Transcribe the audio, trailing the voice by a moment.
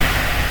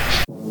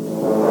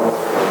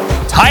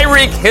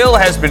Tyreek Hill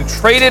has been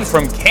traded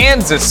from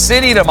Kansas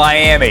City to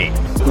Miami.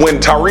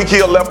 When Tyreek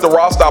Hill left the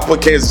roster, I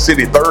put Kansas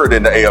City third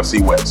in the AFC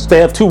West. They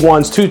have 2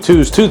 1s, 2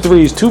 2s, 2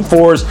 3s, 2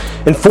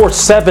 4s, and 4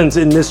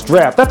 7s in this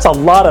draft. That's a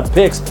lot of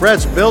picks.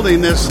 Brett's building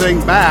this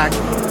thing back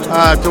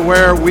to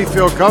where we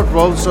feel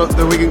comfortable so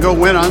that we can go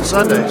win on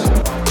Sundays.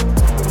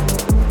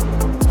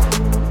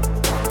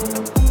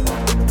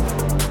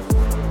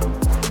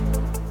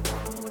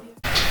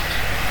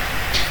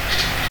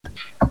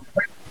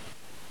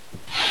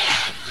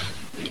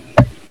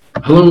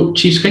 Hello,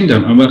 Chiefs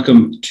Kingdom, and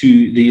welcome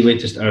to the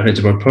latest Arrowheads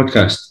Abroad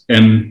podcast.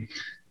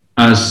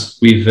 As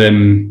we've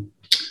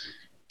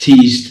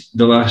teased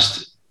the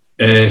last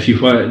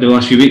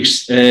few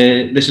weeks,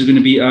 this is going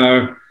to be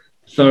our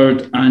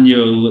third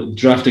annual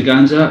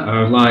Draftaganza,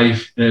 our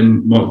live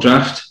mock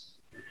draft.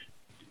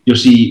 You'll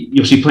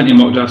see plenty of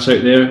mock drafts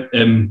out there.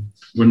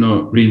 We're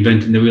not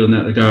reinventing the wheel in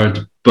that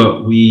regard,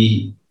 but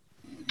we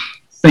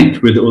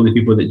think we're the only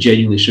people that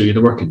genuinely show you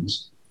the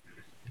workings.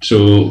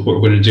 So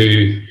what we're going to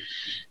do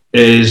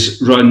is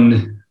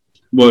run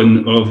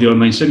one of the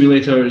online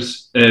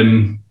simulators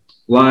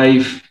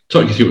live,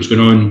 talk you through what's going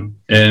on,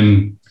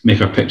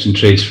 make our picks and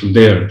trades from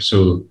there.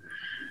 So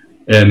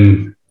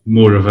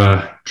more of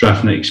a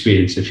draft night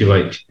experience, if you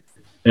like.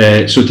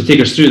 So to take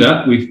us through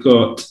that, we've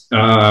got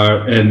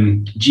our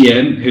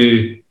GM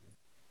who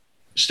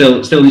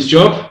still in his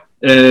job.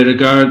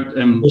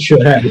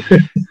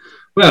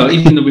 Well,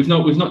 even though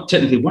we've not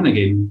technically won a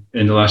game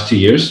in the last 2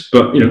 years,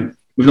 but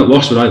we've not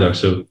lost one either.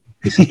 So.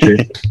 This is true.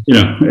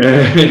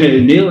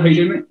 Neil, how you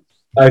doing,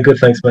 mate? Good,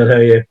 thanks, man. How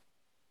are you?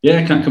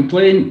 Yeah, can't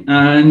complain.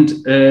 And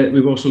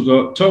we've also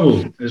got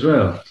Toggle as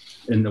well.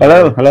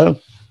 Hello.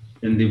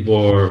 In the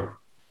war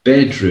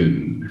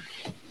bedroom.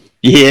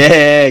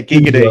 Yeah,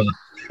 giggity.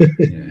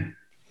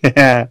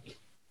 Yeah.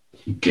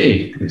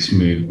 Okay, let's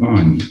move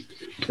on.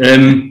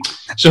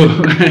 So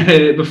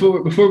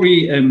before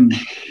we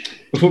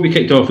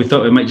kicked off, we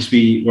thought it might just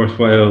be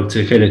worthwhile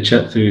to kind of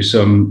chat through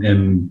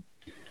some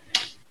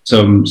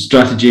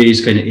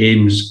strategies, kind of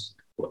aims,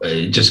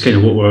 just kind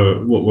of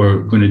what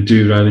we're going to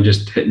do rather than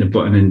just hitting a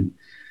button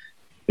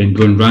and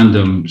going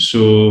random.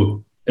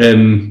 So,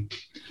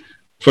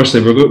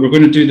 firstly, we're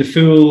going to do the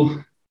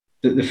full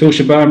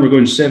shebang. We're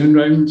going 7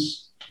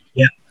 rounds.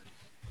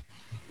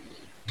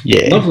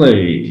 Yeah.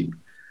 Lovely.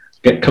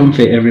 Get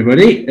comfy,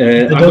 everybody.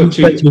 I don't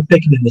expect to be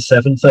picking in the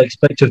 7th. I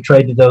expect to have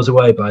traded those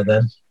away by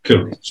then.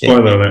 Cool.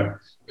 Spoiler alert.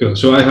 Cool.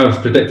 So I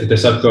have predicted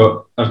this. I've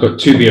got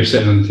 2 beers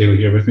sitting on the table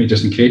here with me,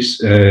 just in case.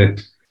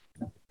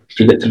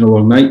 Predicting a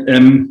long night.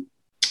 And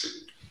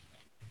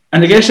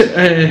I guess,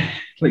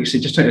 like I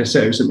said, just trying to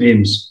set out some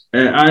aims.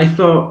 I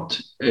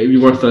thought it'd be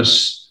worth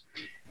us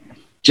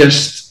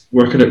just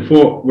working out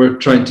what we're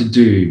trying to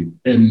do.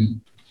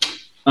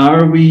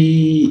 Are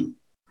we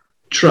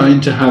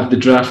trying to have the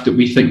draft that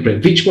we think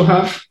Brett Veach will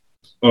have,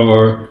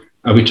 or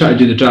are we trying to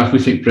do the draft we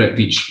think Brett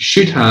Veach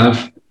should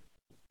have?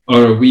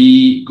 Or are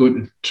we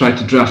going to try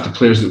to draft the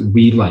players that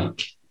we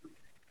like?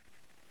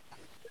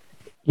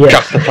 Yeah.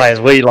 Draft the players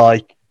we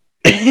like.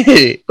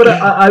 But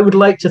I would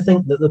like to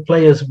think that the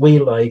players we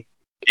like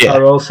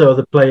are also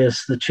the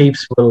players the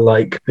Chiefs will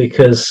like,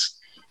 because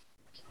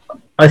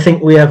I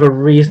think we have a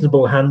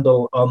reasonable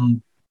handle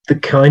on the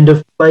kind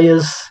of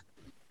players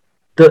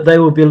that they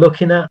will be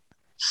looking at.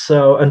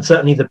 So, and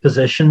certainly the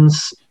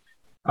positions.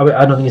 I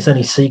don't think it's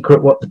any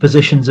secret what the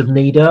positions of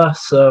need are.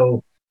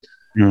 So...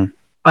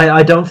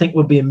 I don't think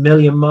we'll be a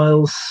million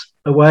miles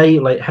away.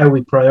 Like, how we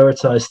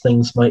prioritise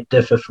things might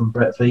differ from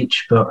Brett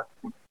Veach, but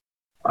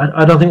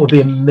I don't think we'll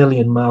be a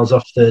million miles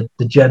off the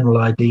general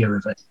idea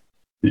of it.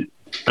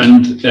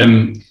 And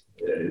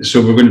so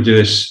we're going to do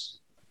this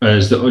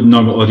as the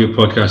normal audio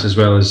podcast, as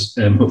well as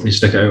hopefully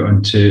stick it out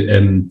onto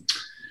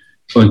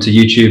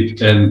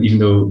YouTube, even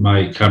though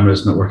my camera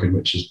is not working,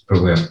 which is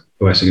probably a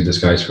blessing in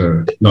disguise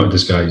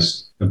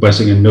a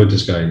blessing in no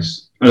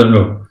disguise. I don't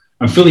know.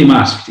 I'm fully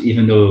masked,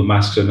 even though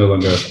masks are no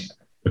longer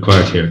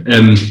required here.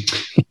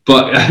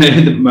 But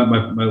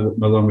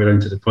my long way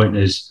around to the point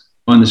is,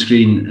 on the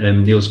screen,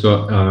 Neil's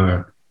got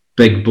our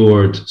big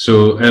board.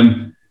 So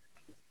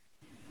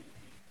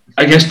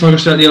I guess talking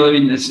about Neil, I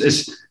mean,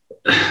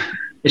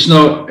 it's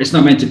not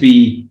meant to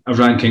be a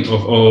ranking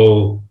of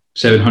all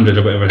 700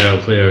 or whatever hell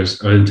players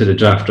are into the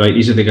draft, right?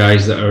 These are the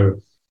guys that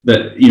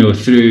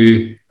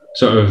through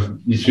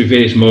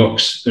various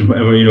mocks and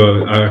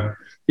whatever, are.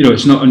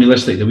 It's not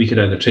unrealistic that we could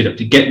either trade up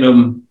to get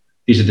them.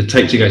 These are the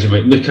types of guys we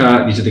might look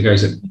at. These are the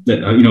guys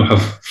that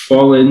have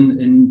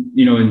fallen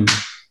in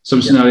some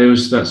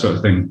scenarios, that sort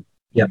of thing.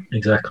 Yeah,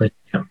 exactly.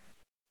 Yeah.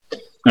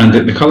 And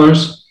the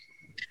colours?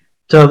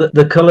 So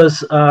the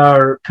colours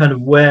are kind of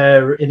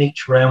where in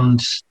each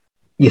round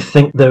you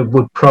think they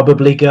would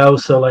probably go.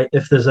 So, like,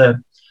 if there's a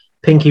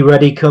pinky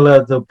reddy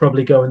colour, they'll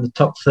probably go in the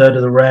top third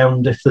of the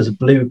round. If there's a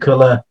blue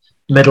colour,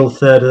 middle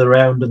third of the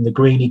round, and the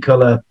greeny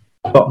colour,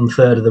 bottom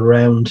third of the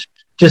round.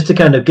 Just to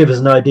kind of give us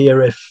an idea,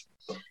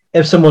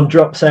 if someone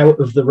drops out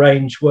of the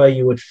range where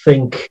you would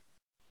think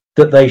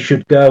that they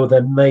should go,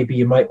 then maybe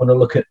you might want to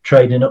look at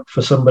trading up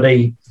for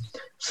somebody.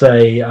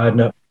 Say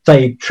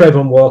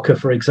Trayvon Walker,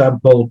 for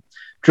example,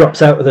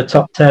 drops out of the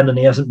top 10 and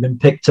he hasn't been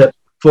picked at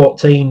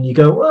 14, you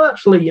go, well,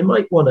 actually, you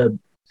might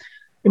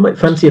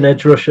fancy an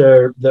edge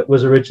rusher that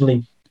was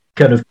originally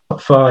kind of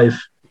top 5.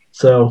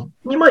 So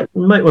you might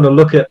want to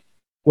look at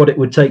what it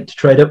would take to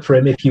trade up for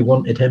him if you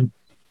wanted him.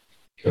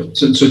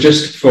 So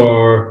just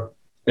for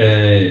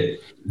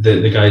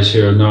the guys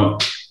who are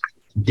not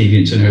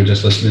deviants and who are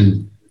just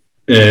listening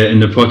in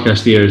the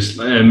podcast ears,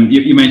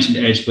 you mentioned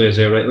edge players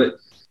there, right?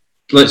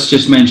 Let's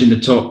just mention the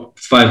top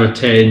 5 or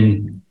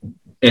 10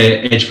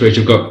 edge players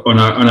you've got on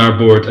our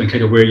board and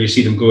kind of where you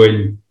see them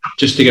going,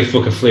 just to give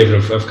folk a flavour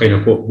of kind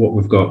of what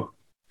we've got.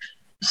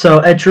 So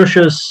edge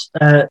rushers,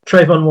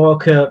 Trayvon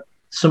Walker,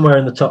 somewhere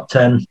in the top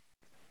 10.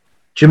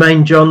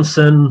 Jermaine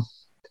Johnson,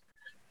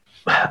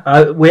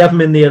 we have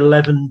him in the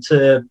 11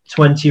 to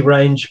 20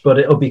 range, but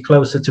it'll be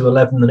closer to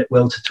 11 than it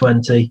will to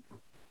 20.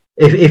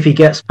 If he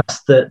gets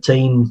past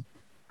 13,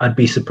 I'd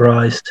be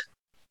surprised.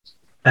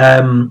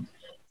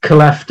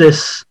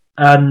 Kalafdis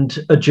and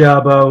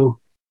Ajabo,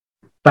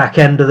 back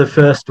end of the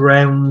first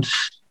round.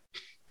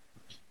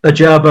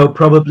 Ajabo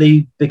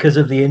probably, because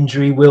of the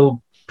injury,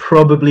 will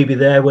probably be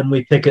there when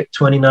we pick at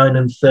 29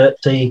 and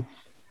 30.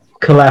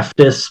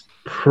 Kalafdis,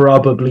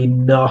 probably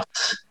not.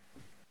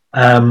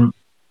 And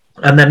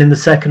then in the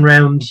second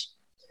round,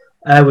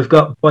 we've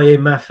got Boye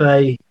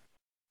Mafe,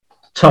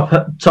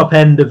 top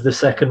end of the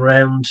second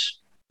round.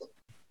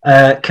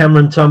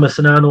 Cameron Thomas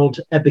and Arnold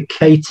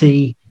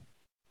Ebiketie,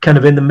 kind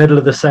of in the middle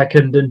of the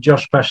second, and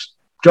Josh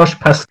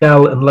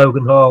Pascal and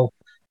Logan Hall,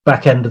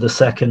 back end of the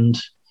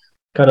second.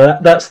 Kind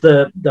of that's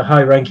the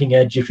high-ranking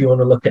edge. If you want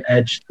to look at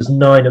edge, there's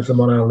 9 of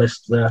them on our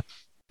list there.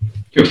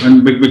 Cool.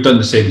 And we've done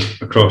the same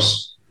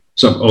across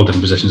all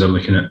different positions. I'm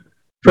looking at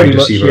pretty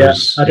much. Yeah,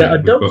 I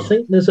don't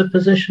think there's a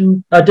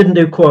position. I didn't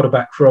do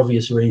quarterback for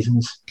obvious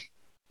reasons.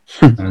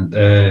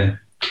 And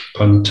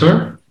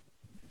punter.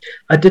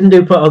 I didn't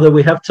do punter, although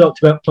we have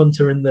talked about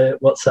punter in the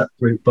WhatsApp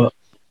group, but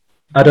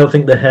I don't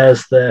think the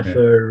hair's there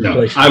for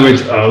replacement. I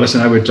would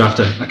I would draft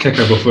a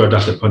kicker before I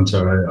draft a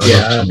punter.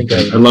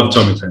 I love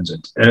Tommy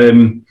Townsend.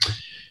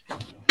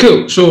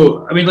 Cool.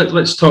 So I mean,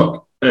 let's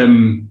talk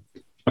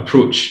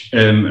approach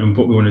and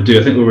what we want to do.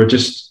 I think we were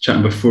just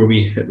chatting before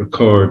we hit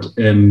record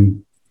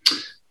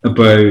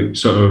about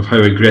sort of how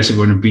aggressive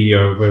we want to be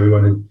or where we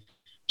want to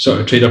sort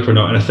of trade up or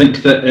not. And I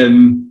think that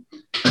in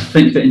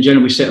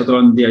general we settled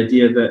on the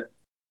idea that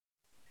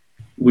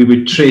we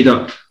would trade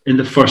up in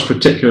the first,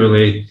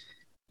 particularly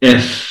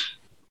if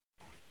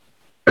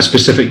a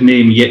specific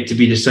name yet to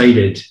be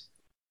decided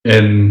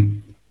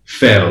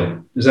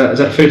fell. Is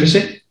that fair to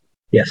say?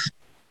 Yes.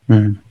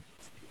 I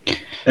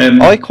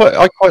quite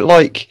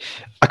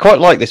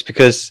like this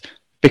because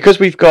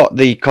we've got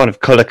the kind of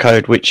colour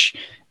code, which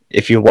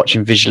if you're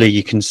watching visually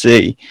you can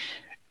see.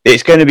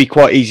 It's going to be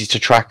quite easy to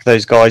track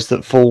those guys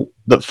that fall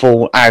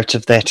out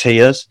of their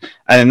tiers,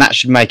 and that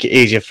should make it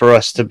easier for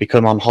us to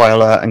become on high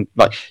alert. And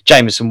like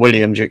Jameson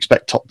Williams, you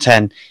expect top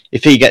 10.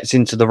 If he gets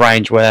into the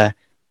range where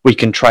we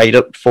can trade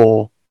up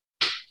for,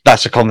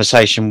 that's a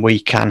conversation we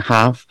can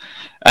have.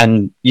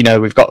 And you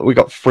know, we've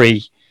got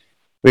 3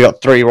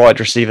 wide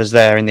receivers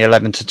there in the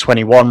 11 to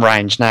 21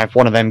 range. Now, if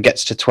one of them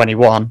gets to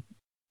 21,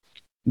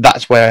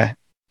 that's where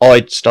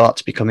I'd start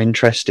to become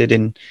interested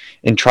in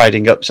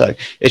trading up. So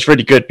it's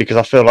really good because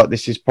I feel like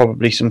this is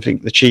probably something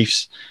the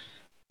Chiefs,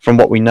 from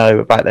what we know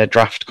about their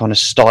draft kind of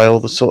style,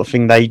 the sort of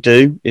thing they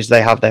do is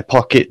they have their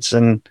pockets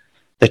and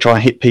they try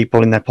and hit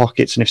people in their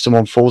pockets. And if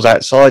someone falls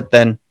outside,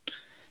 then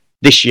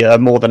this year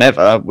more than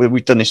ever,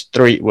 we've done this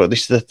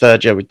this is the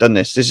 3rd year we've done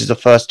this. This is the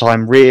first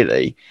time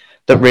really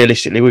that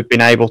realistically we've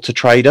been able to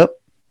trade up.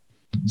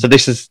 So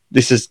this has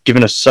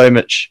given us so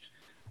much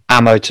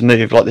ammo to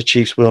move like the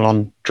Chiefs will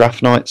on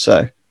draft night.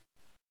 So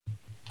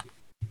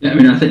yeah, I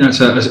mean, I think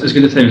that's as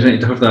good a time as any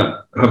to have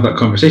that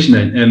conversation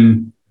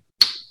then.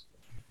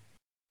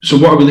 So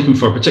what are we looking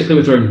for,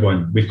 particularly with round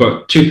 1? We've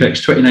got 2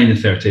 picks, 29 and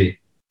 30,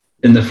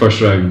 in the first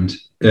round.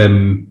 At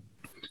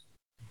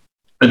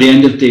the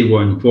end of day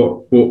 1,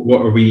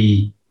 what are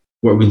we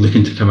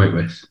looking to come out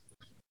with?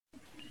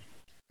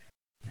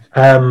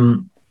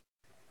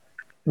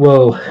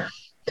 Well,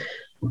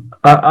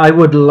 I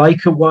would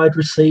like a wide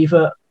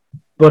receiver,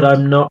 but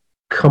I'm not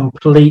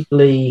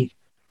completely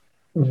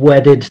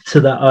wedded to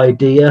that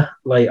idea.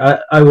 Like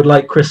I would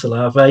like Chris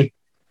Olave,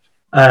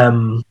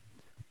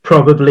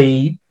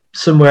 probably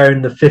somewhere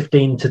in the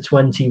 15 to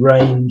 20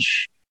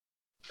 range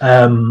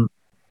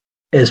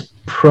is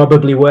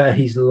probably where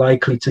he's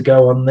likely to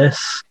go on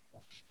this.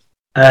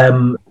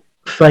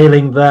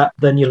 Failing that,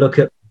 then you look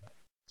at,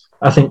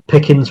 I think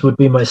Pickens would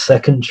be my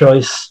second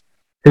choice,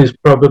 who's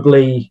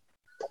probably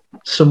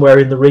somewhere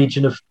in the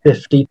region of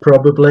 50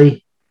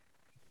 probably.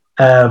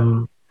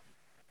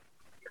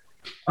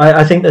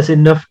 I think there's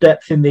enough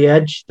depth in the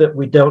edge that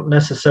we don't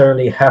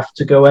necessarily have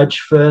to go edge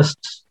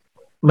first,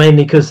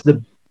 mainly because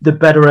the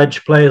better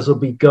edge players will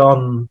be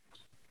gone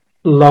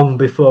long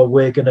before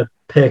we're going to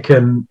pick,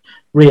 and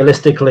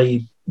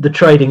realistically the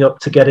trading up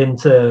to get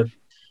into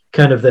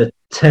kind of the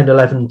 10,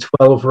 11,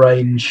 12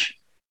 range,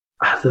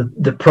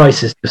 the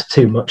price is just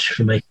too much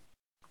for me.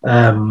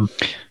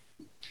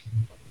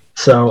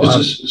 So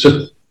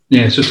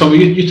Tom,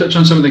 you touch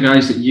on some of the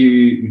guys that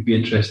you would be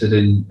interested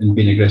in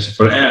being aggressive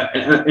for at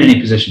any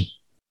position.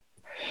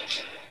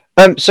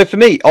 So for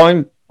me,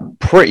 I'm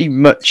pretty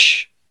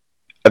much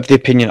of the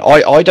opinion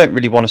I don't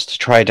really want us to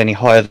trade any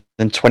higher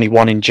than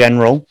 21 in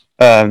general.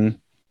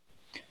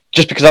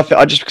 Just because I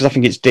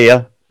think it's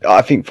dear.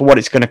 I think for what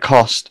it's going to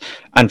cost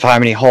and for how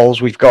many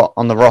holes we've got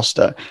on the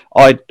roster,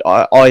 I'd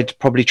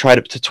probably trade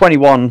up to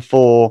 21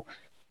 for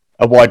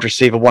a wide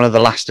receiver, one of the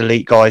last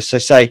elite guys. So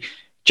say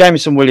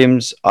Jameson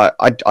Williams,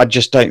 I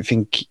just don't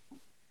think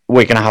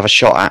we're going to have a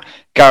shot at.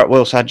 Garrett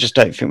Wilson, I just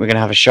don't think we're going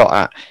to have a shot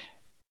at.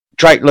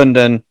 Drake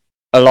London,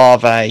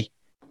 Olave,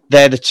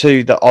 they're the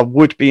two that I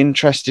would be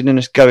interested in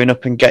us going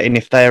up and getting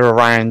if they're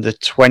around the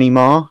 20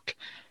 mark.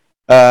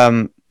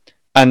 And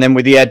then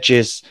with the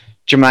edges,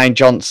 Jermaine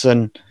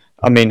Johnson,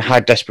 I mean, how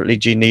desperately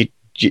do you need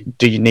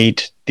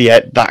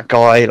that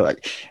guy?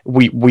 Like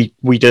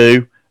we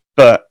do,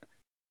 but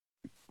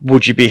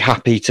would you be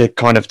happy to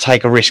kind of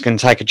take a risk and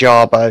take a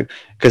Jarbo?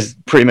 Because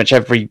pretty much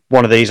every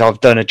one of these I've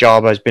done, a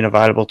Jarbo has been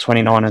available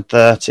 29 and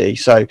 30.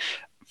 So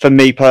for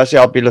me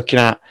personally, I'd be looking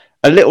at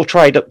a little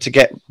trade up to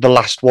get the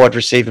last wide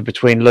receiver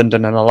between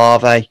London and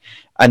Olave,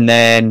 and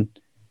then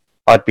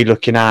I'd be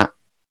looking at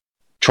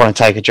trying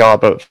to take a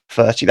Jarbo at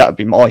 30. That would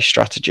be my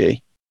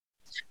strategy.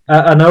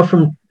 I know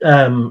from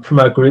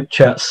our group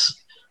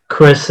chats,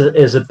 Chris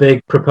is a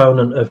big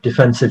proponent of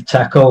defensive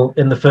tackle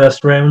in the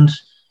first round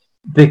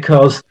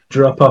because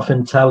drop-off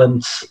in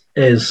talent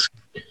is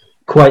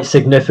quite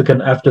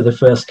significant after the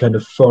first kind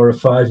of 4 or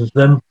 5 of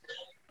them.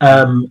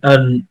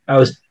 And I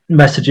was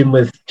messaging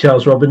with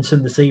Charles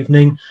Robinson this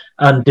evening,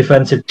 and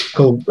defensive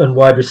tackle and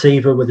wide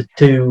receiver were the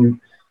 2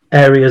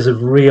 areas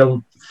of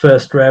real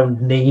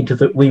first-round need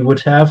that we would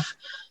have.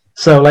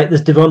 So, like,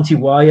 there's Devonte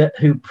Wyatt,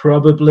 who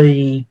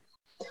probably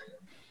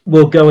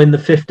will go in the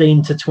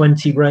 15 to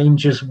 20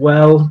 range as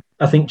well.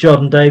 I think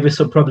Jordan Davis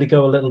will probably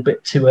go a little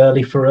bit too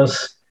early for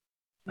us.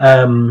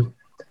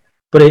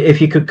 But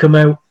if you could come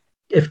out,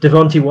 if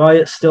Devonte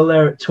Wyatt's still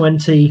there at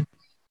 20,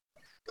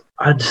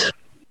 I'd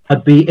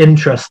be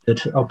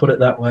interested. I'll put it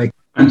that way.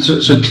 And so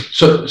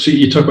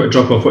you talk about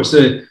drop off. What's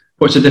the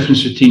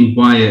difference between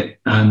Wyatt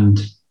and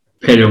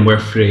Perion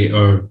Winfrey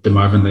or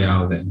DeMarvin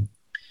Leal then?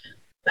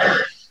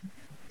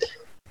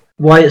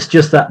 Wyatt's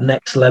just that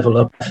next level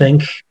up, I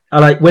think. I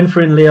like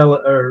Winfrey and Leal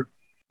are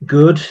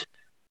good.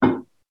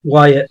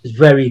 Wyatt is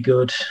very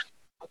good.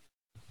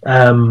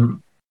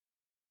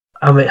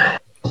 I mean,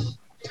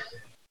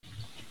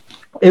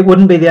 it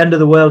wouldn't be the end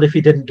of the world if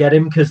you didn't get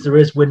him, because there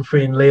is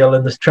Winfrey and Leal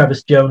and there's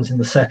Travis Jones in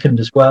the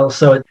second as well.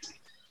 So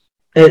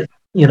it's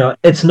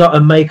not a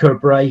make or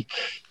break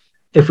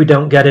if we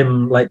don't get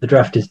him. Like, the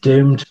draft is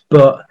doomed.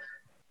 But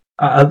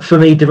for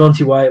me,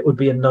 Devonte Wyatt would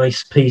be a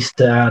nice piece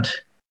to add.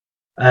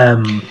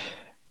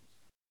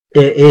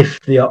 If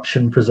the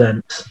option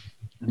presents.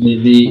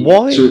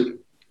 Why?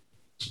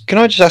 Can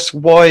I just ask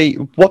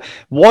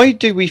why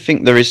do we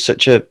think there is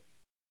such a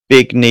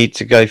big need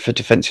to go for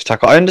defensive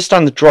tackle? I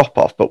understand the drop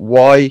off, but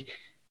why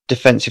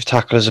defensive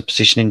tackle as a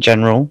position in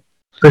general?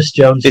 Chris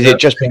Jones. Is it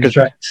just because?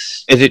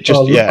 Is it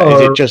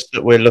just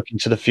that we're looking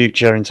to the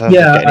future in terms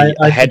of getting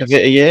ahead of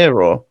it a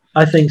year, or?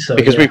 I think so.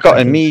 Because we've got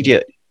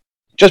immediate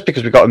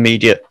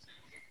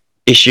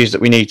issues that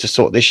we need to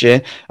sort this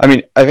year. I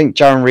mean, I think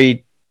Jaron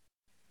Reed,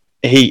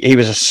 he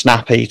was a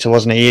snap eater,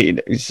 wasn't he?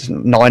 He's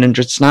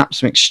 900 snaps,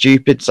 something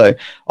stupid. So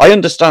I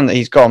understand that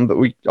he's gone, but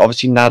we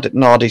obviously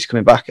Nardi's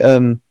coming back.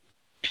 I'm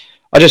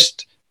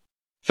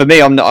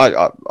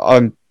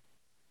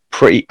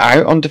pretty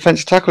out on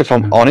defensive tackle, if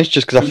I'm honest,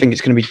 just because I think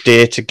it's going to be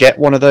dear to get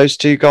one of those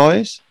 2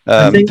 guys.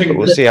 But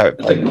we'll see how it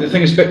plays. The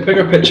thing is,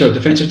 bigger picture,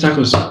 defensive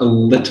tackle is a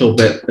little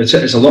bit. It's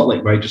a lot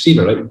like wide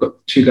receiver, right? We've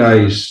got 2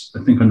 guys,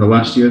 I think, on the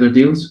last year of their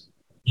deals.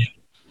 Yeah.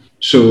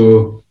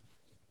 So,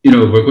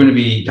 we're going to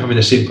be having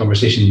the same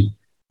conversation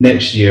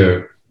next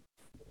year.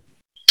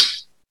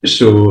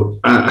 So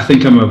I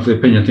think I'm of the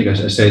opinion, I think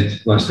I said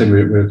last time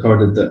we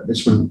recorded, that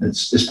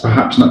it's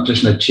perhaps not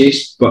just in a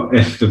chase, but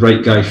if the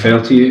right guy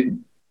fell to you,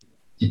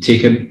 you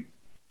take him,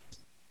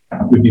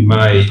 would be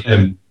my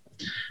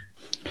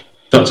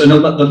thoughts.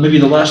 And maybe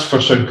the last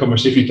first round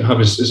conversation to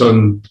have is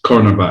on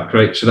cornerback,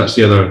 right? So that's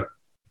the other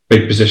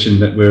big position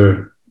that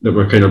we're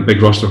kind of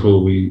big roster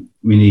hole we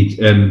need.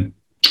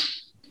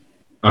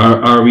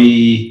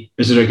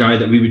 Is there a guy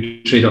that we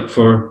would trade up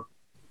for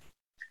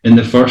in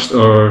the first,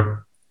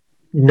 or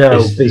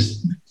no?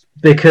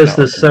 Because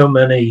there's so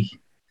many.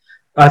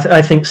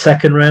 I think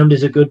second round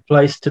is a good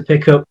place to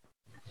pick up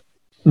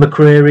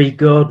McCreary,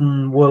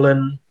 Gordon,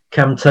 Woolen,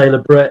 Cam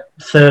Taylor-Britt.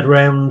 Third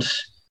round,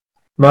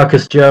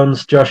 Marcus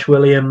Jones, Josh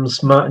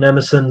Williams, Martin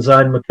Emerson,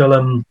 Zion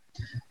McCullum.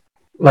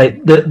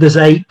 Like, there's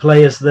 8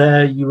 players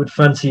there. You would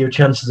fancy your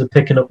chances of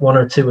picking up 1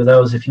 or 2 of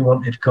those if you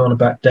wanted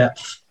cornerback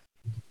depth.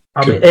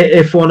 I mean,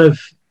 if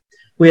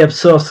we have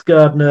Sauce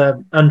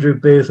Gardner, Andrew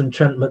Booth, and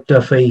Trent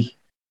McDuffie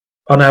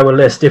on our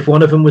list. If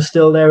one of them was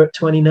still there at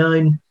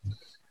 29,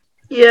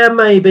 yeah,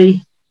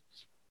 maybe.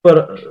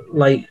 But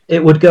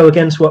it would go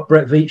against what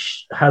Brett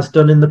Veach has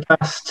done in the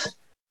past.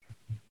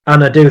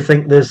 And I do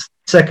think there's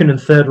second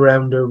and third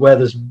rounder where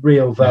there's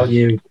real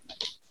value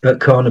at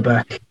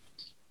cornerback.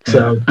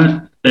 So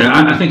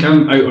I think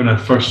I'm out on a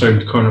first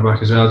round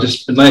cornerback as well,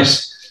 just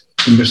unless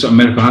some sort of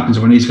miracle happens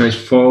when these guys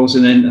falls,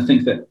 and then I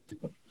think that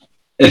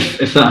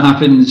if that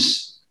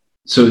happens,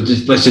 so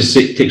let's just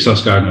take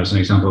Sauce Gardner as an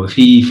example. If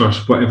he, for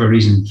whatever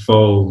reason,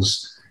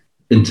 falls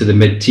into the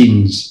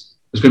mid-teens,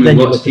 there's going to be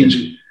lots of teams.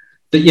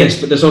 Yes,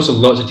 but there's also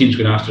lots of teams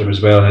going after him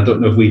as well. And I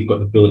don't know if we've got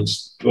the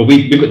bullets. Well,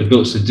 we've got the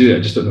bullets to do it. I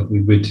just don't know if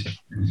we would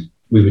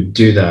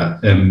do that.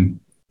 I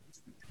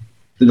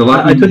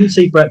couldn't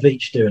see Brett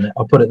Veach doing it.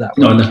 I'll put it that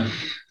way. No.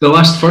 The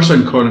last first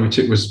round corner we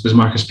took was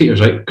Marcus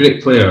Peters, right?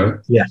 Great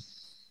player. Yeah.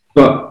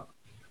 But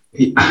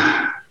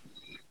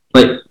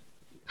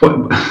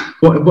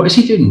what is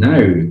he doing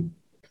now?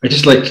 I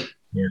just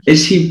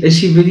is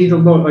he really the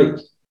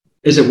lot?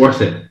 Is it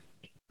worth it?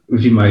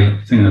 Would be my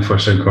thing in the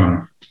first round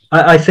corner.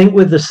 I think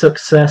with the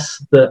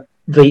success that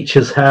Veach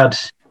has had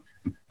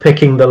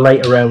picking the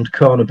later round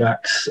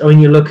cornerbacks, I mean,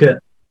 you look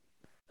at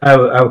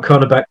our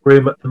cornerback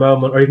room at the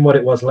moment, or even what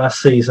it was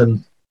last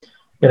season,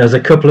 there's a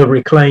couple of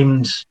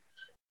reclaimed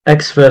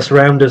ex-first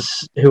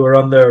rounders who are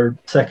on their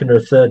second or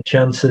third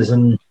chances,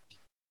 and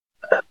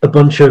a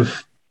bunch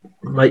of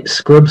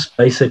scrubs,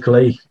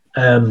 basically.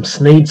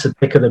 Snead's a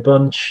pick of the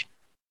bunch,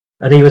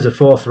 and he was a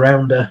fourth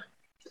rounder.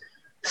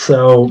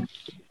 So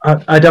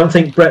I don't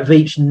think Brett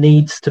Veach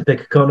needs to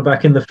pick a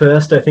cornerback in the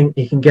first. I think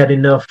he can get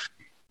enough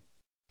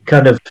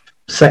kind of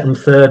second,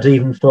 third,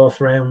 even fourth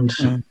round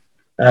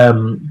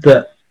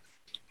that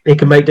he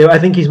can make do. I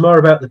think he's more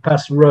about the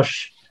pass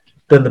rush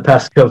than the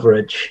pass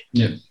coverage.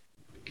 Yeah.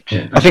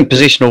 I think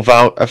positional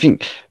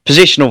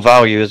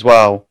value as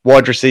well.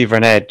 Wide receiver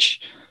and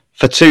edge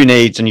for two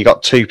needs, and you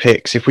got two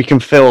picks. If we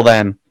can fill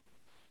them,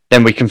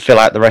 then we can fill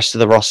out the rest of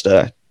the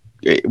roster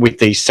with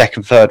these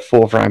second, third,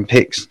 fourth round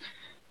picks.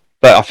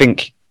 But I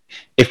think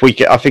if we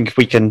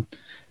can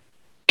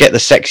get the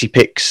sexy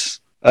picks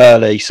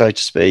early, so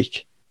to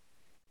speak,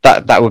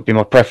 that would be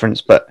my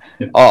preference. But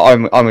yeah.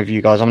 I'm with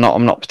you guys. I'm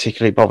not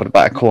particularly bothered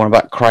about a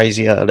cornerback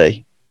crazy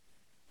early.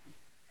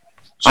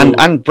 So,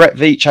 and Brett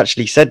Veach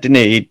actually said, didn't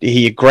he?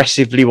 He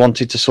aggressively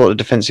wanted to sort the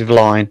defensive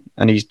line,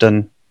 and he's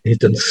done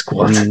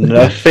squat.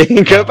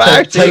 Nothing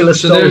about it.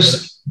 So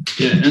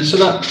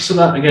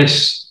that I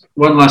guess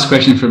one last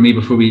question for me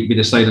before we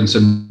decide on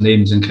some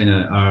names and kind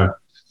of our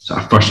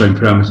sort of first round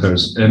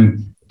parameters.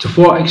 To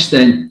what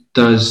extent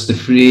does the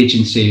free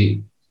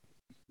agency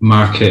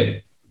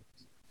market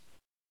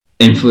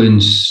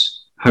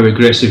influence how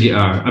aggressive you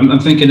are? I'm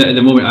thinking that at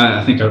the moment,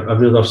 I think I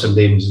really love some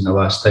names in the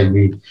last time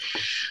we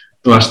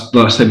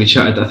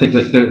chatted. I think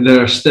that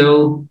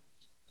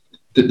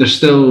there's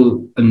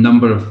still a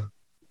number of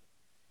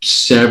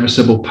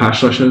serviceable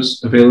pass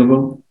rushers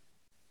available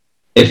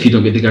if you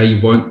don't get the guy you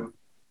want.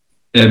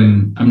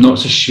 I'm not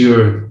so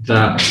sure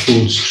that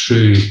holds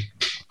true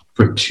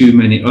for too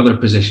many other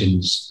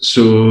positions.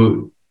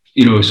 So,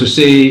 so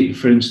say,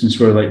 for instance,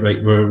 we're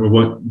we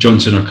want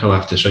Johnson or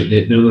Kalafdis,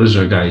 right? Those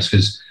are guys,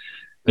 because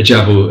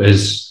Ajabo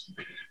is,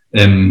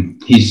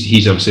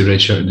 he's obviously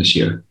redshirting this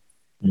year.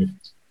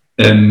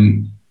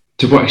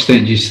 To what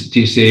extent do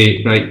you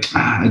say, right,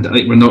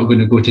 we're not going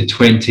to go to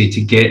 20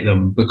 to get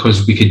them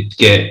because we could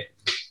get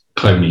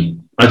Clowney?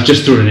 I've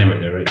just thrown a name out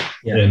there, right?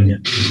 Yeah.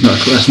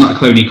 That's not a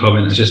Clowney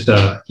comment. It's just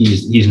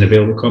he's an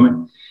available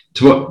comment.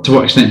 To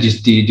what extent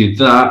do you do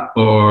that,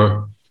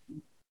 or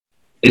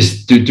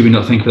do we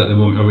not think about that at the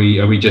moment?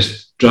 Are we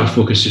just draft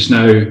focused just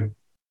now,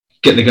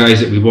 get the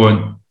guys that we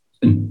want,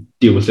 and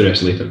deal with the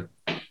rest later?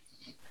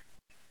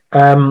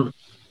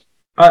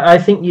 I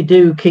think you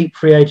do keep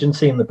free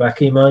agency in the back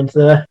of your mind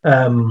there.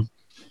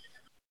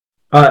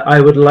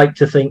 I would like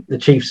to think the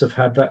Chiefs have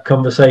had that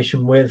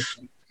conversation with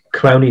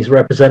Clowney's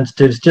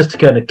representatives just to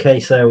kind of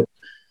case out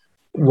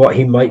what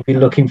he might be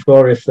looking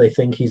for if they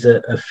think he's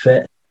a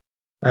fit.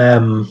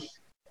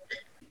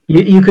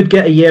 You could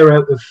get a year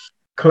out of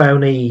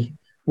Clowney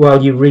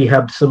while you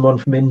rehab someone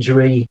from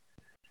injury.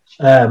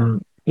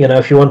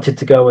 If you wanted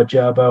to go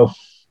Ajabo.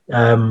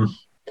 But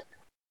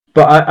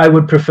I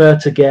would prefer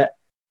to get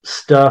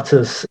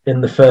starters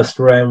in the first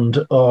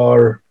round,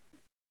 or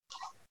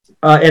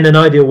in an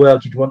ideal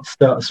world, you'd want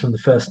starters from the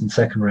first and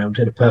second round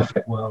in a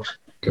perfect world.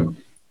 Cool.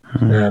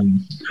 I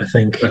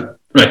think.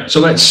 Right. So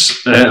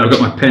let's. I've got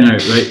my pen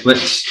out. Right.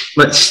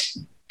 Let's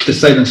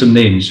decide on some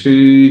names.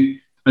 Who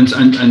and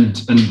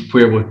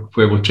where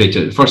we'll trade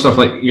to. First off,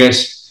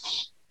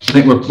 yes, I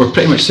think we're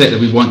pretty much set that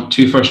we want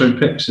 2 first round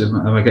picks. Am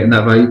I getting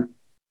that vibe?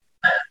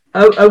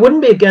 I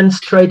wouldn't be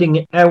against trading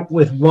it out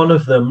with one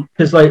of them,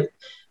 because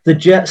the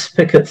Jets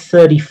pick at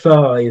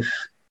 35,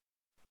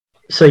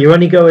 so you're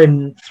only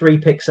going 3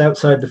 picks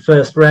outside the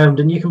first round,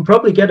 and you can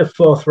probably get a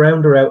fourth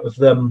rounder out of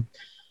them,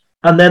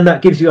 and then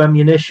that gives you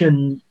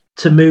ammunition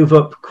to move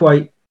up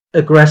quite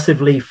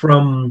aggressively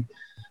from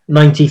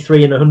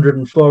 93 and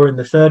 104 in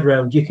the third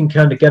round. You can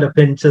kind of get up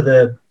into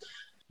the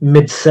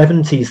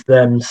mid-70s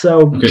then.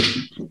 So okay.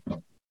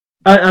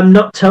 I'm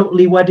not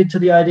totally wedded to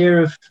the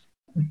idea of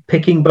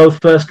picking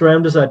both first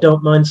rounders. I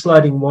don't mind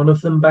sliding one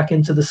of them back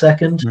into the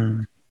second.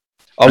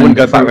 I wouldn't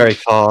go back very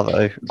far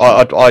though.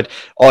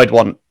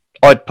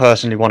 I'd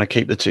personally want to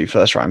keep the 2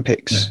 first-round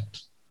picks.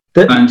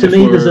 To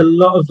me, there's a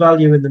lot of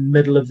value in the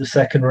middle of the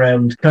second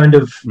round, kind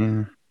of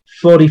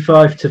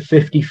 45 to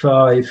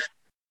 55.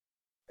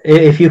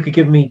 If you could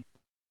give me,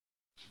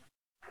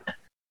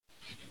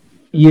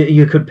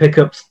 you could pick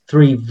up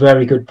 3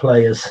 very good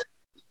players.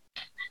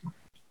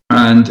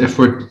 And if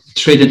we're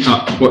trading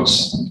up,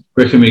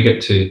 where can we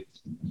get to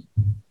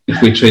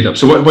if we trade up?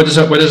 So what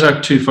does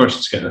our 2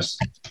 firsts get us?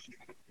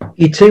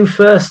 Your 2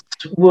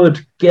 firsts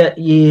would get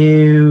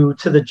you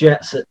to the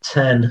Jets at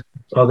 10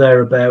 or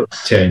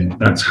thereabouts. 10,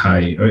 that's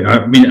high.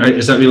 I mean,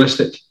 is that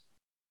realistic?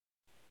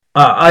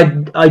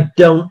 I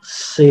don't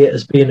see it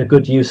as being a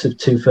good use of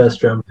 2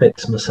 first-round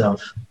picks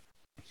myself.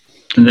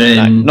 And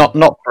then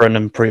not for an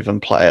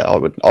unproven player. I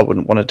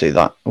wouldn't want to do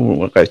that. I wouldn't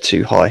want to go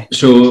too high.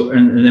 So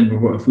and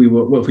then what if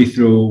we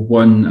throw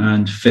 1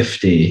 and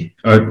 50?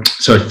 Or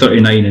sorry,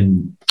 39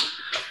 and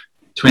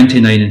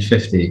 29 and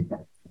 50.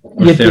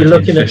 You'd be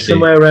looking at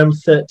somewhere around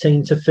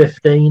 13 to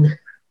 15.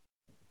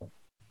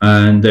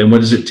 And then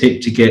what does it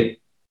take to get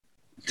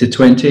to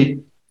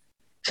 20?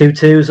 2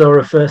 2s or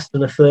a first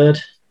and a third.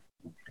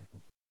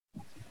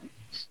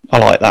 I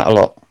like that a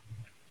lot.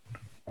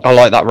 I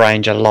like that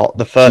range a lot.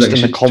 The first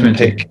and the comp 20.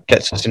 pick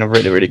gets us in a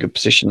really, really good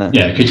position there.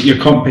 Yeah, because your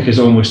comp pick is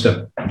almost it's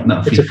a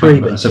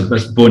freebie. That's a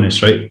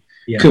bonus, right?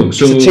 Yeah. Cool.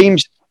 So it's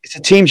the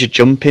teams you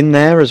jump in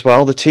there as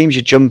well. The teams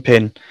you jump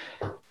in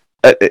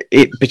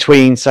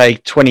between, say,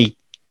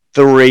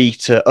 23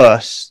 to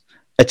us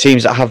are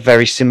teams that have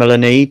very similar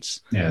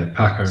needs. Yeah, the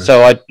Packers.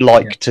 So I'd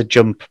like to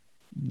jump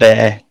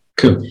there.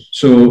 Cool.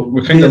 So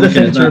we're kind the of other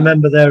looking thing at to that.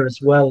 remember there as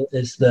well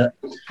is that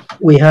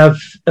we have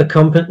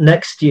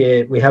next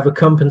year we have a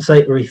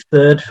compensatory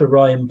third for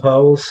Ryan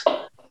Poles,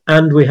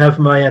 and we have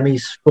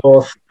Miami's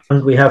 4th,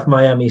 and we have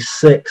Miami's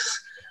 6th,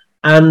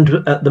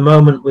 and at the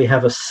moment we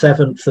have a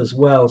 7th as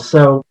well.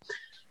 So,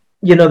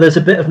 there's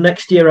a bit of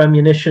next year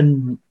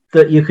ammunition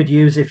that you could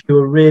use if you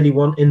were really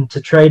wanting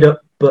to trade up,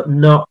 but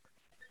not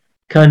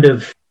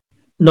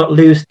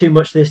lose too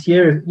much this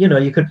year.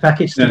 You could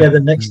package together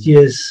next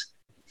year's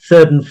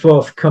 3rd and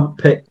 4th comp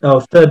pick, or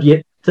third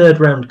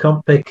round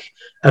comp pick,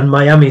 and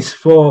Miami's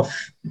 4th,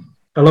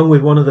 along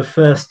with one of the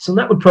firsts, and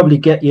that would probably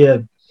get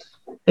you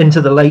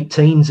into the late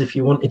teens if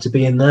you wanted to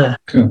be in there.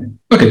 Cool.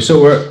 Okay,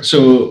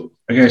 so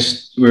I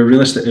guess we're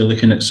realistically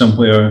looking at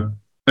somewhere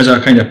as our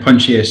kind of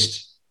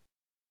punchiest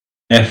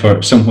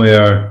effort,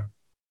 somewhere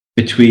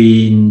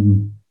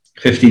between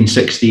 15,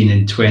 16,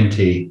 and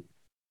 20,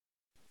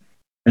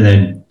 and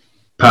then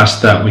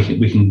past that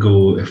we can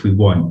go if we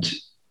want.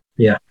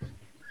 Yeah.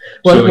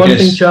 Well, one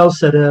thing Charles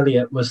said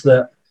earlier was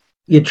that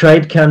your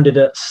trade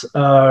candidates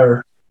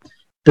are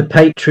the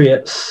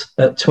Patriots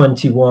at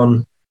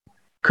 21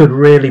 could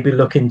really be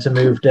looking to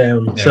move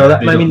down. Yeah, so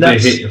they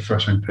hate your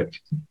first round pick.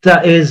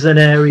 That is an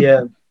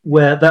area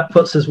where that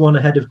puts us one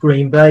ahead of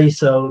Green Bay.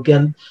 So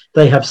again,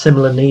 they have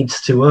similar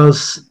needs to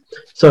us.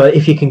 So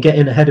if you can get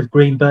in ahead of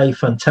Green Bay,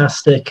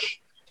 fantastic.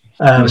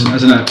 Listen,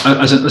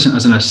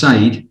 as an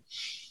aside,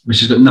 which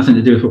has got nothing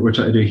to do with what we're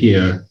trying to do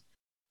here,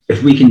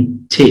 if we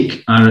can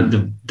take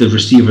the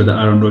receiver that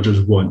Aaron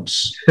Rodgers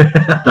wants,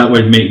 that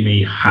would make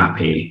me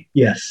happy.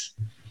 Yes.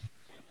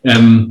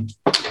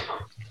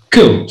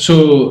 Cool.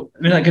 So,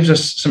 that gives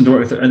us some to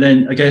work with. And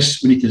then I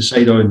guess we need to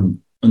decide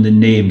on the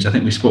names. I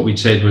think what we'd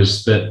said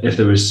was that if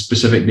there was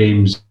specific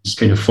names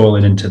kind of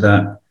falling into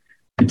that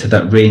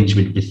range,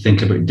 we'd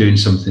think about doing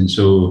something.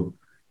 So,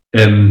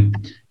 I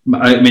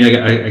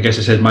guess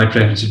I said my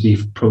preference would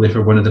be probably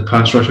for one of the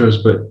pass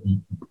rushers, but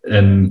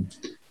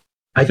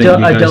I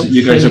don't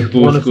you guys think are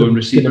both one of going them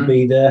receiver. going to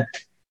be there.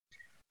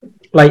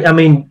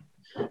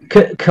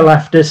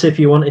 Kalafdis, if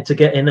you wanted to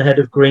get in ahead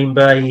of Green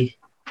Bay,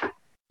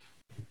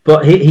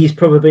 but he's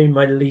probably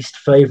my least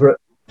favourite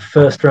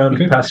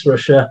first-round pass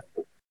rusher.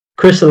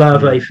 Chris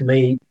Olave for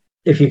me,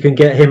 if you can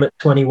get him at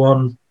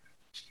 21,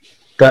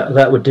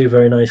 that would do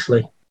very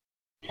nicely.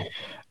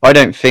 I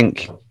don't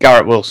think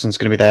Garrett Wilson's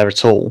going to be there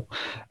at all.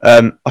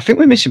 I think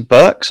we're missing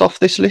Burks off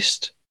this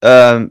list,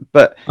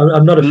 but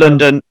I'm not a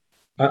London.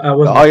 I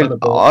wasn't a fan of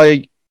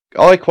Burks.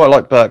 I quite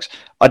like Burks.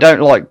 I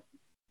don't like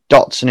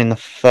Dotson in the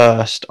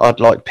first. I'd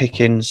like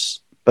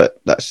Pickens,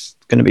 but that's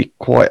going to be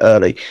quite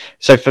early.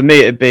 So for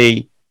me, it'd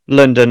be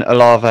London,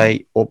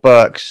 Olave, or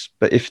Burks.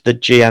 But if the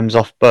GM's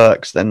off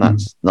Burks, then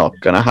that's not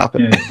going to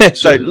happen. Yeah.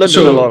 so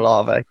London or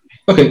Olave.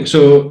 Okay,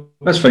 so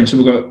that's fine. So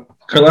we've got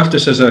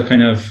Karlaftis as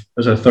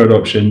a third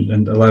option,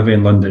 and Olave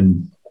and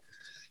London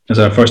as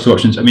our first two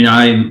options.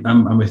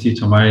 I'm with you,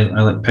 Tom. I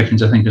like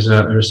Pickens. I think as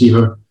a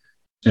receiver.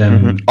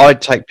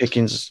 I'd take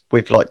Pickens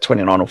with like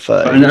 29 or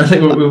 30. And I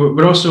think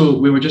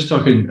we were just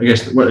talking, I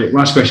guess,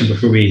 last question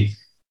before we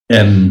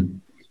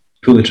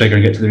pull the trigger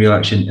and get to the real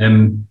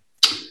action.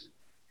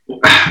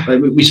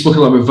 We spoke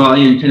a lot about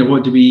value and kind of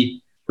what do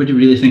we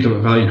really think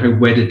about value and how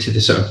wedded to the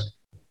sort of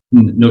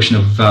notion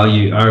of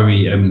value are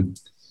we?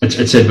 I'd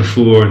said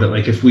before that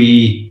we've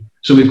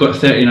got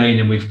 39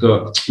 and we've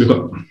got pick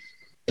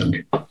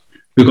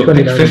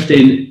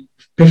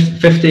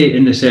 50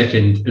 in the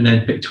second and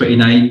then pick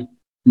 29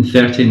 and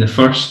 30 in the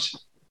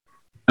first.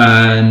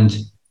 And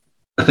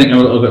I think I'm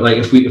a little bit like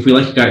if we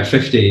like a guy at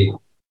 50,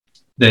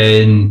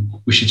 then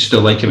we should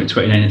still like him at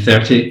 29 and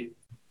 30.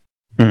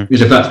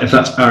 Because if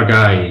that's our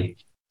guy,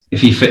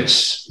 if he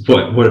fits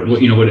what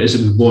it is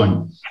that we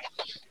want,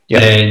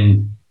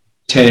 then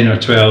 10 or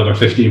 12 or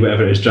 15,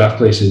 whatever it is, draft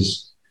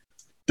places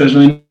doesn't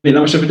really make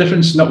that much of a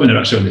difference. Not when they're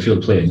actually on the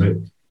field playing, right?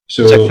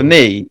 So for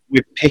me,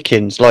 with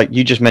Pickens, like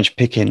you just mentioned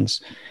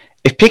Pickens,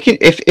 if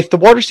the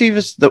wide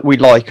receivers that we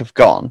like have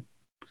gone,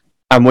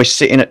 and we're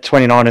sitting at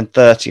 29 and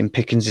 30 and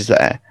Pickens is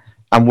there,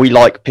 and we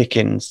like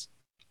Pickens,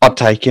 I'd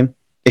take him.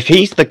 If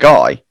he's the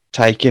guy,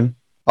 take him.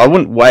 I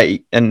wouldn't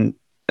wait and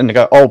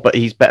go, oh, but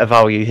he's better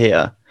value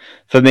here.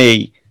 For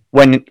me,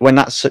 when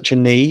that's such a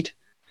need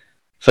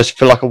for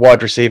like a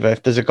wide receiver,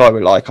 if there's a guy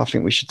we like, I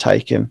think we should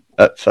take him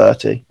at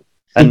 30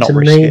 and not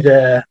risk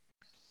it.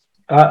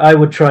 I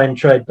would try and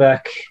trade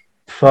back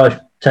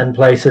 5-10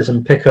 places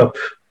and pick up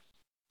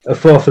a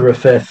 4th or a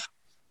 5th,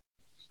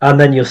 and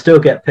then you'll still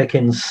get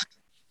Pickens,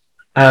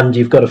 and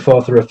you've got a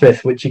 4th or a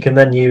 5th, which you can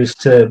then use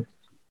to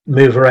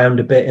move around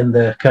a bit in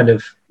the kind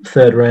of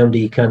third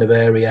roundy kind of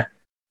area,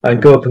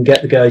 and go up and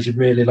get the guys you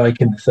really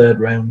like in the third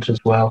round as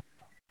well.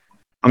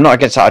 I'm not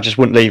against that. I just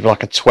wouldn't leave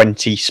like a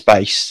 20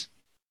 space,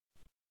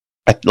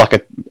 like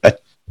a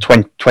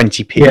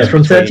 20 p. Yeah,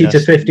 from 30 to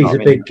 50 is a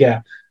big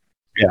gap.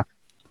 Yeah.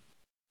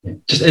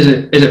 Just is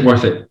it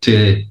worth it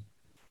to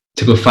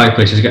go 5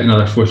 places to get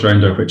another 4th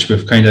rounder, which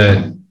we've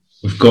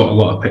got a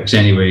lot of picks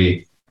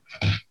anyway,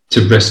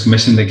 to risk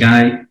missing the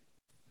guy?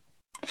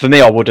 For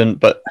me, I wouldn't,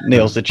 but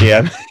Neil's the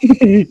GM.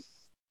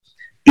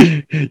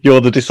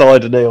 You're the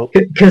decider, Neil.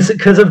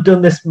 Because I've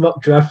done this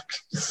mock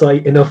draft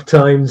site enough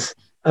times,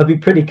 I'd be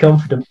pretty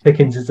confident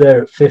Pickens is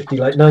there at 50.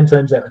 Like 9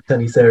 times out of 10,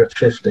 he's there at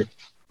 50.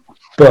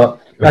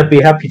 But I'd be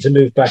happy to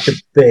move back a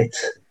bit.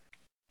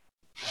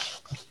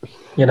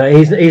 You know,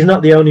 he's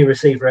not the only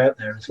receiver out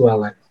there as well.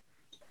 Like.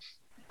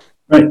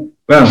 Right.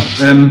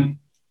 Well,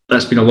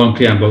 that's been a long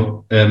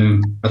preamble.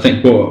 I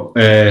think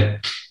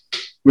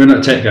we're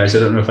not tech guys. I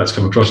don't know if that's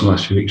come across in the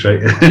last few weeks,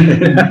 right?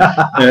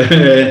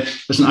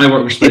 Listen, I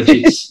work with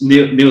spreadsheets.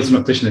 Neil's an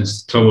optician and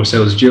Tom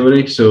sells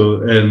jewellery.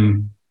 So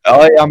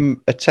I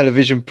am a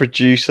television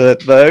producer,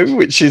 though,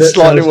 which is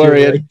slightly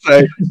worrying.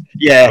 So,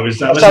 yeah, I was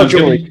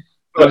giving you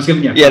a pass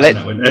on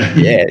that one.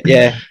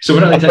 Yeah. So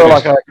we're not I feel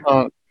like I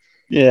can't.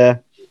 Yeah.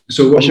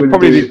 So what I should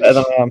probably be better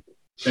than I am.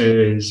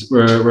 Is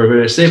we're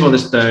going to save all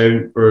this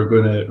down. We're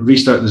going to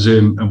restart the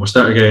Zoom, and we'll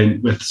start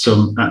again with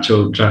some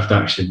actual draft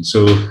action.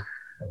 So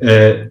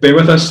bear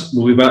with us.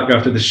 We'll be back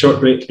after this short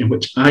break, in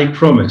which I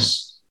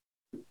promise,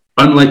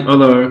 unlike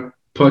other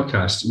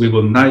podcasts, we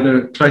will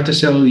neither try to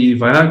sell you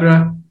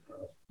Viagra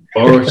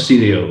or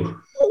cereal.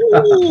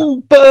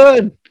 Ooh,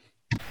 burn!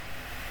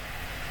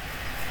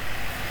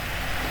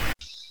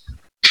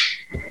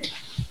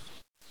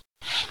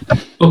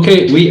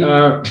 Okay, we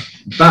are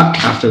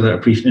back after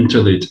that brief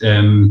interlude.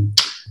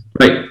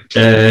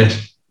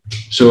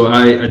 So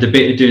I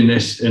debated doing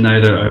this in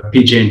either a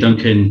PJ and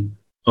Duncan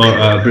or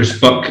a Bruce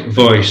Buck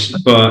voice,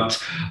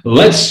 but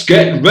let's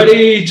get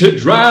ready to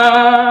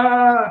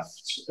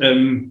draft.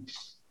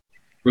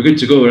 We're good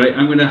to go, right?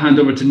 I'm going to hand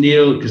over to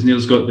Neil because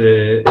Neil's got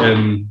the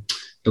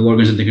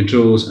logins and the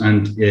controls,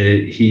 and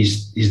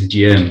he's the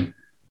GM.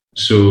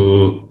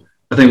 So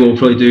I think what we'll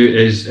probably do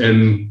is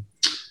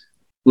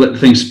let the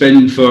thing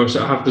spin for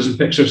sort of half a dozen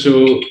picks or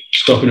so,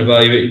 stop and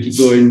evaluate and keep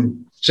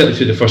going, certainly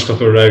through the first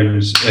couple of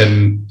rounds.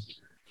 We've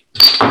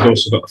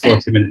also got a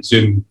 40-minute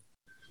Zoom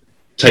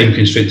time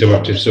constraint to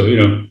work to, so,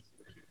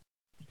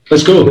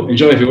 let's go.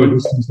 Enjoy, everyone.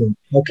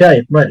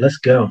 Okay, right, let's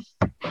go.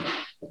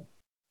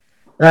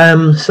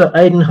 So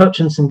Aiden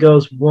Hutchinson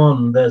goes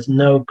 1. There's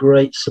no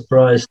great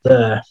surprise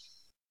there.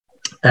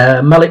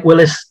 Malik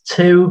Willis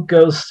 2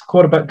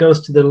 quarterback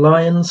goes to the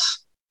Lions.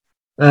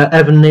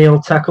 Evan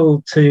Neal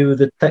tackle to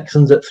the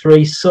Texans at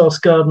 3. Sauce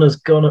Gardner's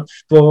gone at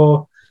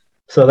 4.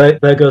 So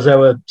there goes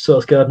our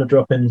Sauce Gardner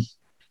drop-in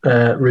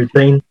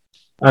routine.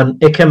 And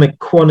Ikem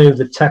Ekwonu,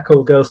 the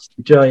tackle, goes to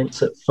the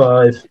Giants at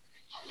 5.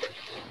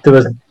 There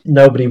was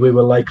nobody we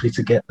were likely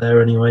to get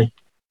there anyway.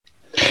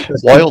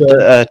 Wild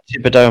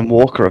Thibodeau and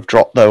Walker have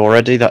dropped, though,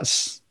 already.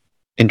 That's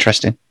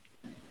interesting.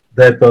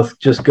 They're both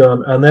just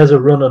gone. And there's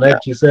a run on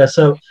edges there.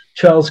 So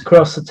Charles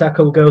Cross, the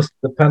tackle, goes to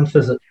the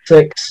Panthers at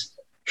 6.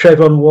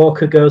 Trayvon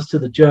Walker goes to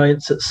the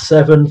Giants at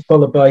 7,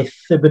 followed by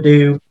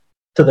Thibodeau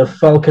to the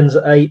Falcons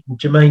at 8.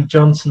 Jermaine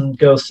Johnson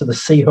goes to the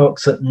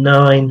Seahawks at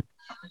 9.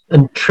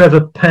 And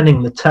Trevor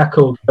Penning, the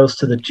tackle, goes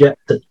to the Jets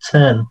at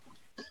 10.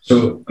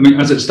 So, I mean,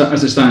 as it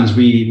stands,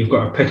 we've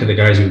got our pick of the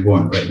guys we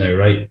want right now,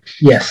 right?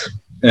 Yes.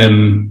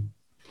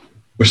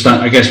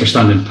 I guess we're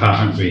standing pat,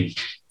 aren't we?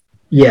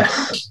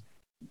 Yes.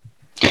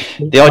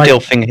 The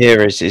ideal thing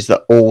here is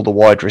that all the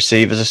wide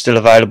receivers are still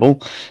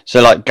available.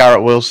 So, like,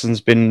 Garrett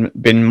Wilson's been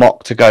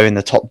mocked to go in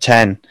the top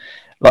 10,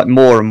 like,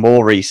 more and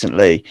more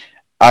recently,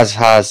 as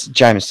has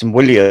Jameson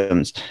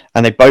Williams,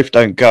 and they both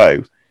don't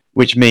go,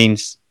 which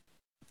means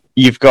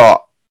you've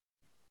got,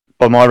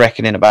 by my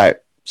reckoning, about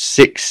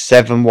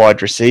 6-7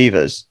 wide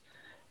receivers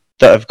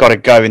that have got to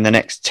go in the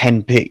next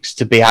 10 picks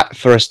to be at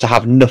for us to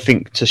have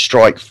nothing to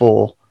strike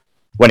for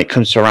when it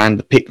comes to around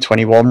the pick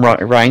 21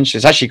 range.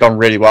 It's actually gone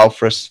really well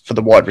for us for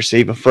the wide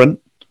receiver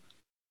front.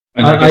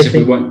 And I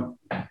think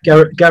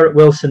Garrett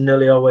Wilson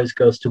nearly always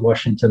goes to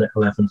Washington at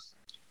 11.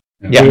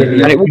 Yeah,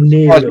 and it wouldn't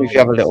surprise me if you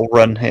have a little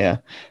run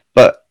here,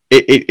 but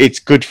it's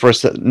good for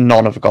us that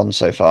none have gone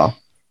so far.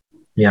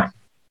 Yeah.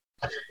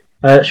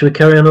 Should we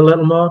carry on a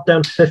little more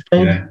down to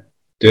 15? Yeah,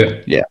 do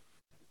it. Yeah.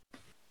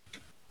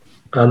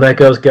 And there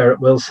goes Garrett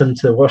Wilson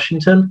to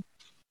Washington.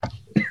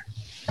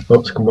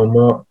 Oops, come on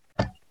more.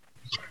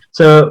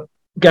 So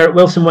Garrett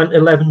Wilson went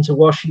 11 to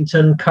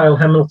Washington. Kyle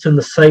Hamilton,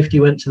 the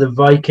safety, went to the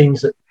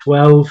Vikings at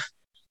 12.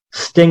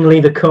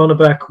 Stingley, the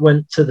cornerback,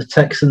 went to the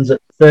Texans at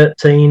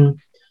 13.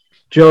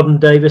 Jordan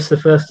Davis, the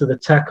first of the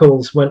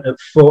tackles, went at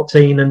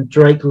 14. And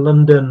Drake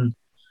London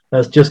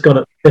has just gone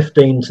at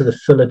 15 to the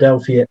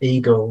Philadelphia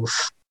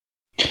Eagles.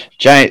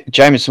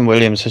 Jameson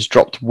Williams has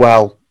dropped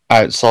well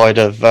outside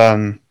of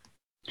the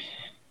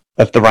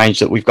range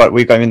that we've got.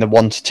 We've got him in the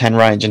 1 to 10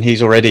 range, and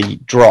he's already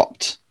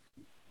dropped.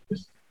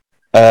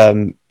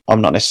 I'm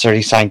not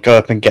necessarily saying go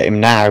up and get him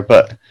now,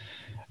 but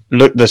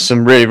look, there's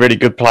some really, really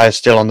good players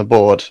still on the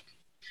board.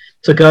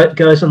 So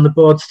guys on the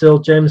board still: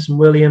 Jameson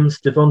Williams,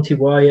 Devontae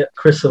Wyatt,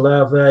 Chris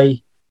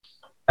Olave,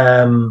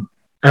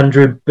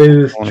 Andrew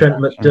Booth, Trent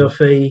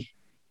McDuffie,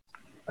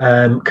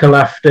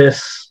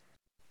 Kalafdis.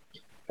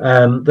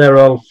 They're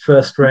all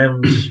first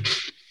round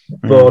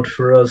board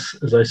for us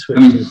as I switch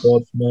to the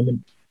board for a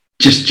moment.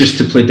 Just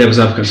to play devil's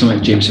advocate, something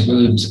like Jameson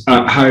Williams,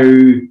 how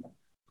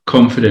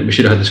confident, we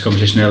should have had this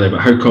conversation earlier,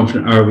 but how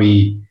confident are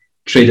we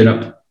trading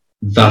up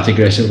that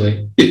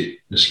aggressively,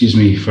 excuse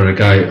me, for a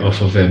guy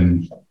off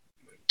an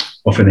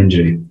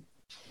injury?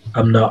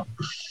 I'm not.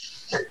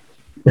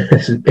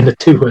 This has been a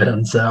two-word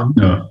answer.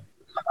 No.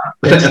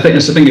 I think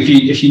that's the thing.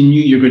 If you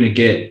knew you're going to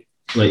get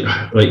like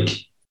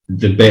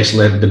the best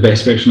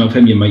version of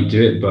him, you might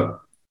do it,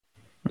 but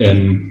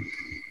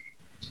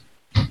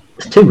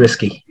it's too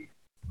risky.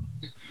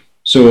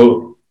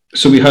 So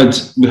we had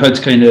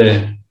kind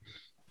of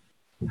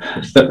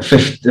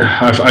 50,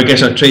 I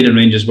guess our trading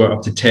ranges were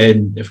up to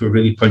 10. If we're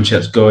really punchy,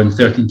 it's gone.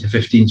 13 to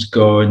 15's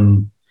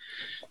gone.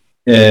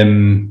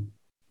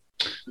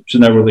 So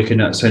now we're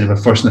looking at kind of a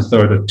first and a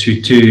third or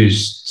 2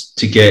 2s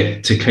to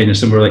get to kind of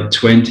somewhere like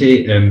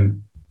 20.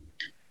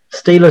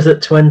 Steelers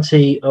at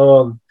 20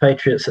 or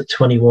Patriots at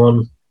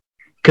 21,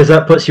 because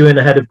that puts you in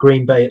ahead of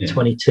Green Bay at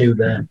 22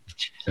 there.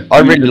 I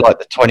really like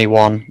the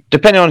 21,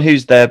 depending on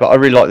who's there, but I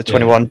really like the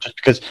 21 just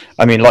because,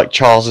 I mean, like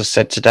Charles has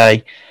said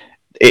today,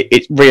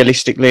 it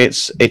realistically,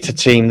 it's a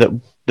team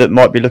that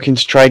might be looking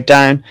to trade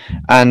down.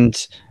 And,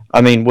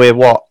 I mean, we're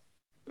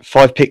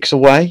 5 picks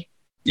away?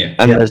 Yeah.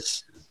 And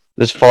there's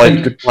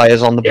 5 good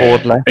players on the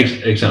board left.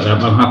 Exactly.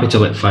 I'm happy to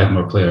let 5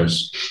 more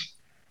players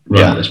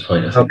run at this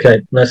point.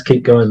 Okay, let's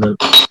keep going then.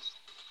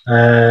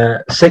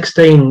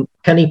 16,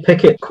 Kenny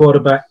Pickett,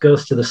 quarterback,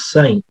 goes to the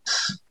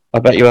Saints. I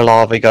bet you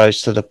Olave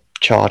goes to the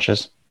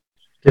Chargers.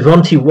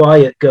 Devontae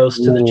Wyatt goes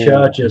to the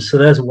Chargers. So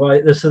there's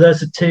Wyatt. So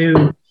there's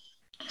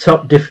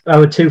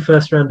our 2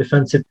 first-round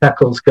defensive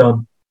tackles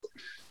gone.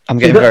 I'm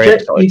getting very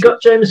excited. You've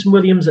got Jameson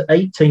Williams at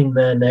 18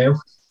 there now.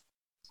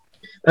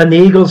 And the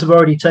Eagles have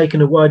already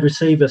taken a wide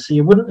receiver, so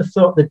you wouldn't have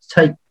thought they'd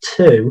take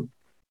 2.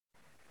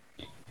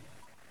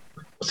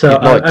 So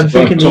I'm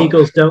thinking the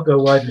Eagles don't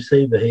go wide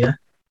receiver here.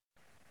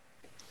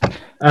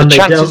 And they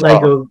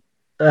go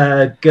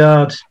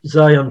guard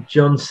Zion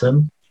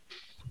Johnson.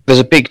 There's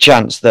a big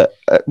chance that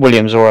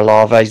Williams or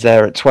Olave is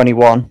there at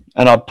 21,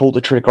 and I'd pull the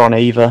trigger on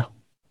either.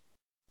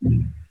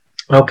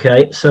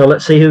 Okay, so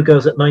let's see who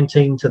goes at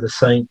 19 to the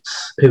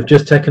Saints, who've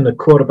just taken the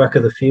quarterback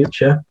of the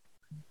future.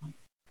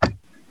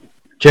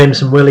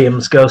 Jameson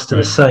Williams goes to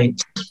the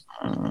Saints.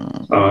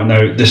 Oh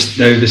no! The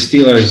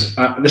Steelers.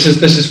 This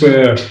is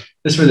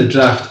where the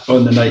draft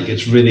on the night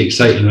gets really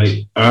exciting.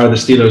 Right? Are the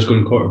Steelers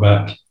going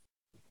quarterback?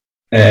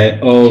 I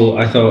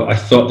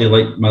thought they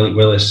liked Malik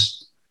Willis.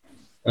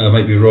 I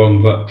might be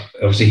wrong, but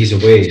obviously he's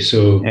away.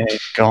 So yeah,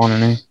 he's gone,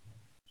 isn't he?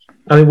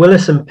 I mean,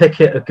 Willis and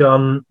Pickett are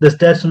gone. There's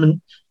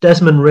Desmond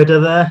Ridder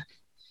there,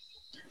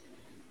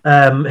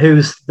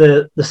 who's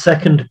the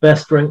second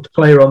best ranked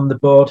player on the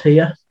board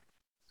here,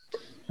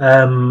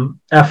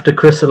 after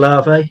Chris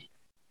Olave.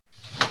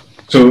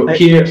 So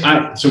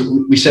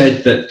we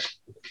said that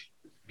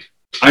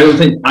I don't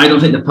think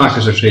the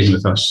Packers are trading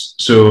with us.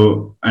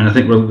 So, and I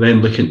think we're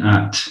then looking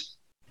at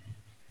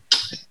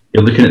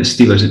the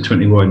Steelers at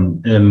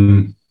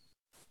 21.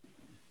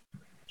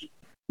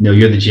 No,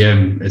 you're the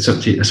GM. It's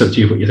up to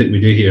you what you think we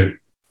do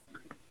here.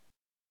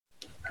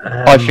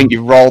 I think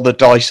you roll the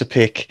dice a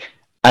pick,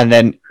 and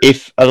then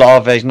if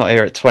Olave's not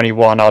here at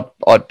 21,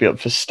 I'd be up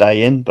for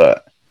staying.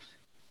 But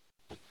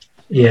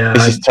yeah,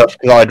 this is tough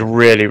because I'd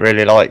really,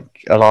 really like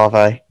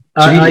Olave.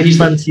 I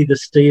fancy the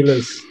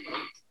Steelers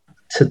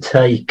to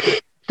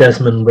take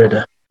Desmond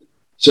Ridder.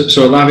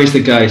 So Olave's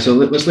the guy. So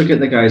let's look at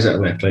the guys that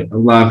are left. Right,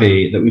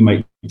 Olave that we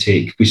might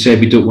take. We said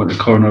we don't want a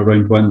corner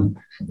round 1.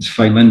 It's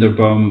fine.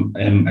 Linderbaum.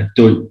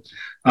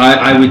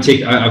 I would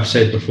take. I've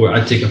said before.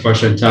 I'd take a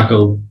first round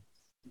tackle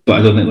but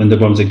I don't think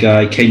Linderbaum's a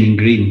guy. Kenyon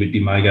Green would be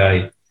my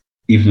guy,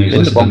 even though he's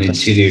listed on the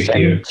interior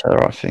here.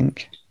 Centre, I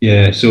think.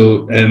 Yeah,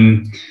 so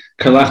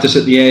Karlaftis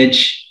at the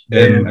edge.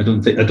 I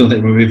don't think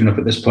we're moving up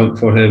at this point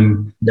for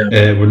him. No.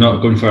 We're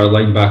not going for a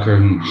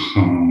linebacker.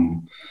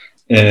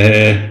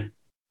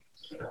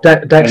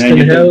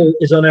 Daxton Hill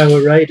is on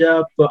our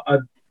radar, but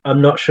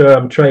I'm not sure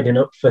I'm trading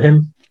up for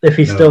him. If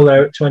he's still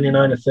there at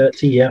 29 or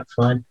 30, yeah,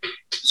 fine.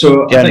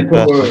 So Yeah, I think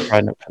what we're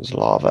trading up for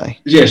Olave.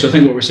 Yeah, so I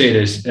think what we're saying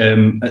is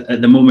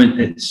at the moment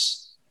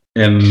it's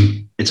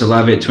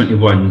Olave at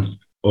 21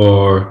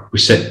 or we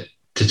sit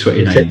to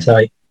 29. Sit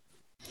tight.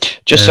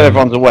 Just so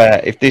everyone's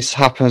aware, if this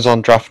happens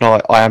on draft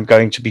night, I am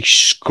going to be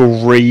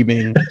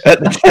screaming at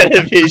the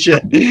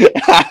television.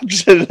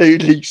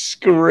 Absolutely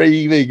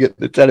screaming at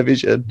the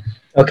television.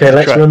 Okay,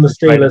 let's run the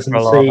Steelers and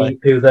Olave. see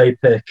who they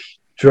pick.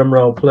 Drum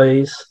roll,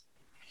 please.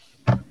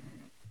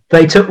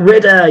 They took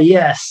Ridder,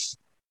 yes.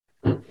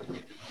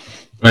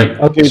 Right.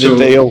 Do the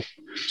deal.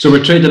 So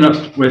we're trading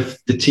up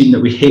with the team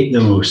that we hate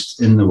the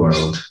most in the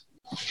world.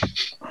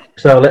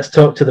 So let's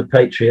talk to the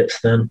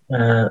Patriots then.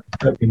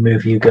 Let me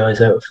move you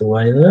guys out of the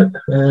way there.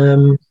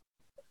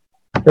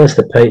 There's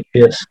the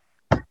Patriots.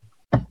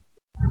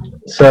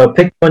 So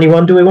pick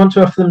 21. Do we want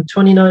to offer them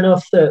 29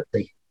 or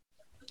 30?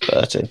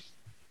 30.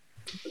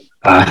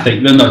 I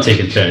think they're not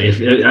taking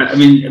 30. I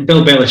mean,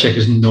 Bill Belichick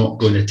is not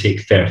going to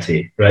take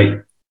 30,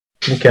 right?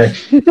 Okay.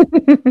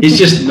 He's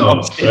just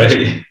not,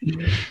 right?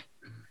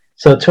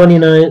 So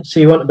 29. So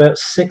you want about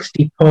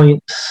 60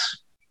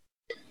 points.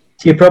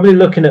 So you're probably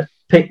looking at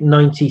pick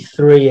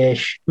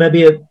 93-ish,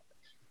 maybe a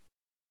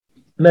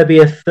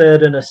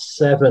third and a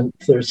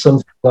seventh or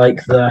something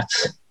like that.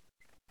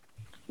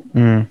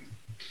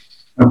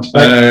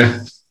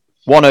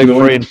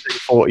 103 and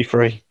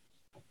 243.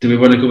 Do we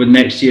want to go with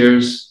next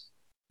year's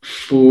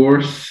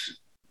fourth?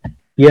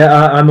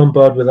 Yeah, I'm on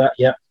board with that.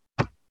 Yeah.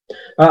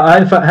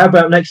 In fact, how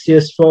about next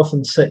year's fourth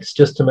and sixth,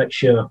 just to make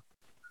sure?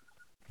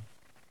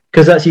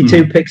 Because that's your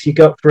two picks you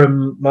got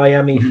from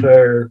Miami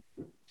for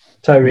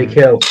Tyreek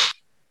Hill.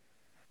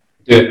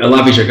 Yeah,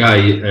 Olave's your guy.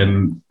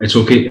 It's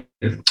okay.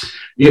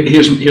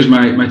 Here's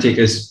my take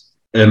is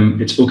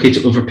it's okay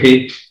to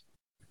overpay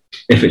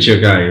if it's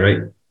your guy, right?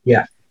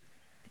 Yeah.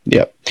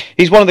 Yeah.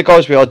 He's one of the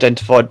guys we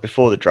identified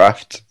before the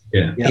draft.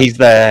 Yeah. He's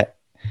there.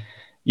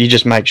 You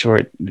just make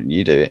sure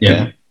you do it.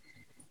 Yeah.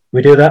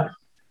 We do that?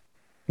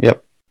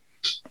 Yep.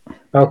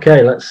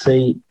 Okay, let's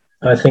see.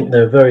 I think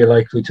they're very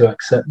likely to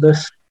accept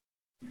this.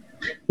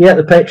 Yeah,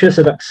 the Patriots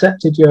have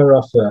accepted your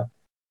offer.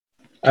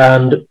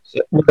 And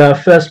with our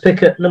first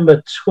pick at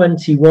number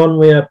 21,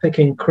 we are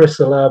picking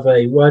Chris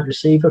Olave, wide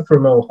receiver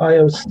from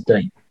Ohio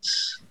State.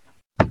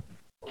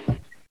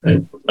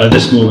 At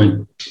this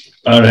moment,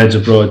 our heads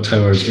abroad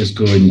Towers is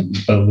going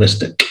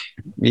ballistic.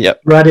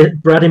 Yep.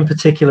 Brad in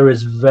particular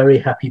is very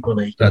happy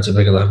bunny. That's a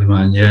big Olave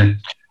man, yeah.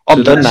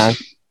 I'm done now.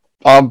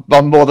 I'm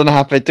more than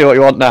happy to do what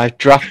you want now.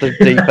 Draft the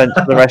defense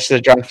for the rest of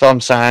the draft.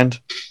 I'm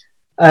sound.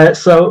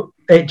 So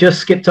it just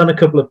skipped on a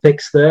couple of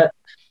picks there.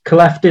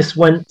 Kalafdis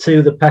went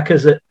to the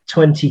Packers at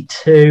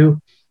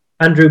 22.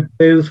 Andrew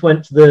Booth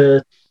went to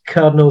the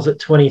Cardinals at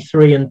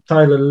 23, and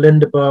Tyler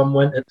Linderbaum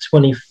went at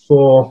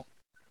 24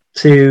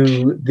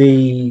 to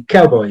the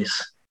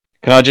Cowboys.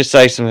 Can I just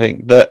say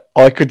something? That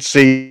I could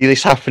see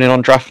this happening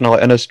on draft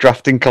night and us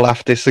drafting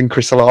Kalafdis and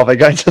Chris Olave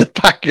going to the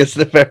Packers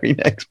the very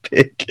next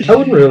pick. I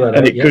wouldn't rule that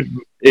and out.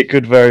 It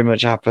could very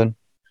much happen.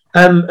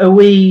 Are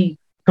we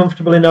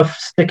comfortable enough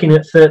sticking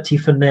at 30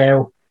 for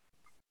now?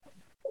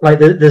 Like,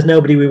 there's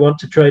nobody we want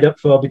to trade up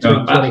for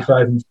between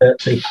 25 and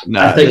 30. No,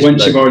 I think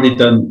once you've already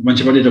done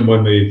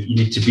one move, you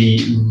need to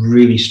be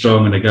really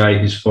strong on a guy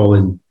who's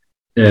fallen.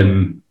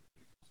 That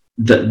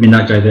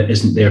guy that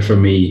isn't there for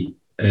me.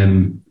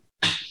 Don't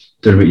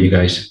know about you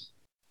guys.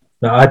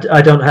 No,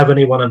 I don't have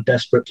anyone I'm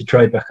desperate to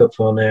trade back up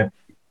for now.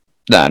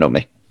 Nah, not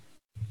me.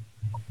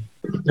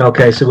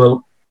 Okay,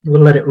 so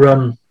we'll let it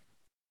run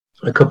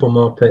a couple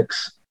more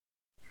picks.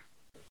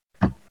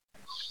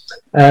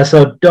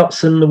 So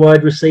Dotson, the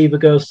wide receiver,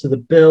 goes to the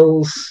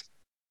Bills.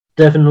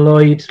 Devin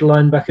Lloyd,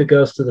 linebacker,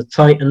 goes to the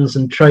Titans,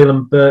 and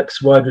Treylon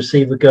Burks, wide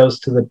receiver, goes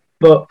to the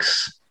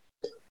Bucks.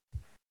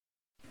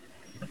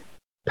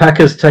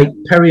 Packers take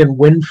Perrion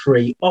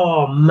Winfrey.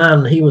 Oh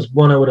man, he was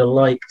one I would have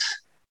liked.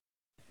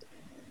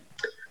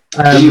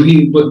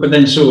 But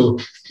then, so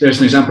there's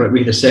an example. Like we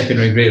had a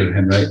second-round grade on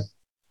him, right?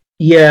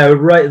 Yeah,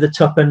 right at the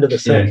top end of the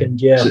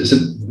second. Yeah. So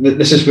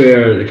this is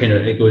where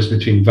it goes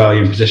between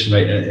value and position,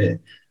 right?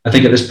 I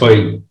think at this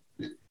point,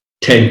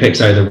 10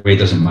 picks either way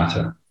doesn't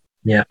matter.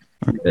 Yeah.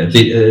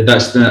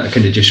 That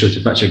kind of just shows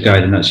if that's your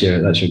guy, then that's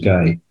your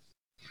guy.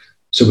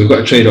 So we've got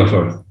a trade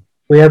offer.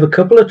 We have a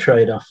couple of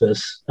trade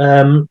offers.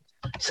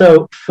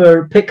 So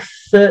for pick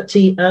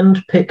 30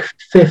 and pick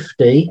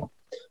 50,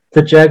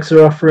 the Jags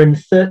are offering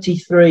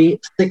 33,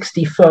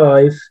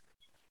 65,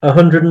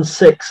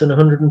 106, and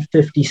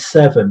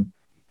 157.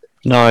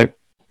 No.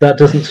 That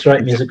doesn't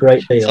strike me as a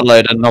great deal. It's a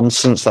load of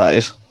nonsense, that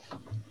is.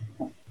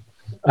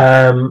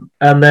 And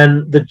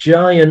then the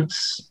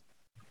Giants,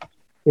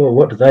 well,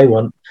 what do they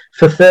want?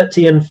 For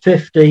 30 and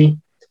 50,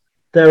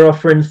 they're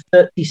offering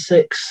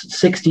 36,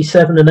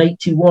 67, and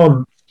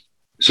 81.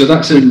 So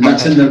that's in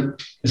the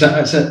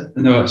that's it?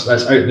 No,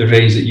 that's out the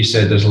range that you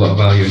said. There's a lot of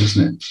value,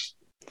 isn't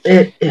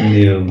it?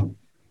 Neil.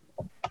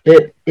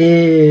 It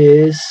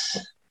is.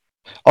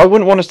 I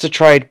wouldn't want us to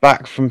trade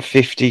back from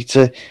 50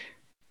 to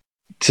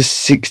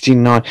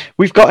 69.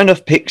 We've got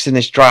enough picks in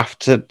this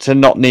draft to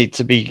not need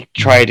to be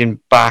trading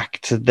back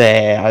to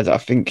there. I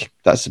think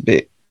that's a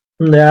bit.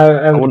 No,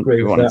 I wouldn't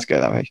agree want with it to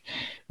go that way.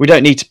 We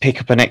don't need to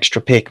pick up an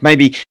extra pick.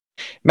 Maybe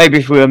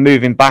if we were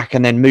moving back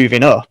and then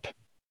moving up,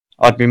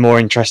 I'd be more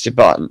interested.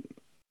 But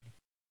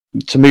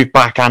to move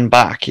back and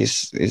back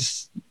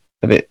is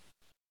a bit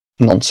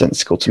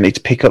nonsensical to me to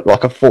pick up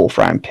like a 4th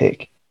round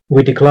pick.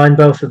 We decline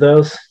both of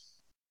those.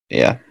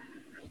 Yeah.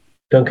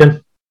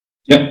 Duncan?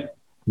 Yep.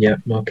 Yeah,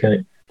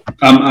 okay.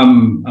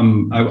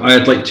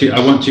 I'd like to. I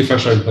want 2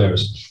 first round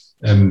players.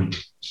 Very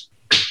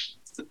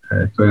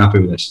happy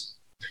with this.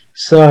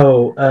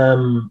 So,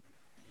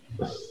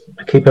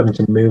 I keep having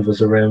to move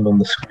us around on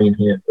the screen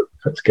here. But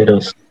let's get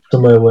us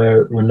somewhere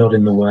where we're not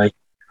in the way.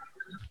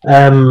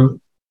 So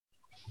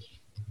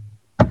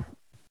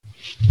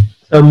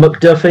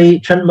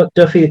Trent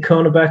McDuffie, a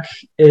cornerback,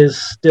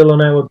 is still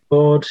on our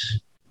board.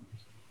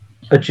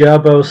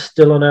 Ajabo's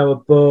still on our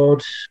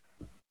board.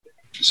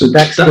 So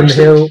Daxton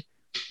Hill.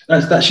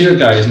 That's your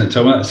guy, isn't it,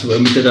 Tom? That's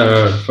when we did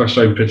our first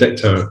round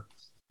predictor.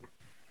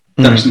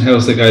 Daxton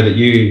Hill's the guy that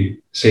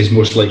you say is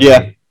most likely.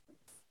 Yeah.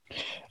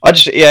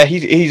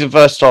 He's a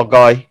versatile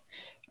guy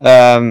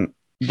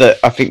that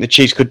I think the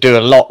Chiefs could do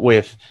a lot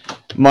with.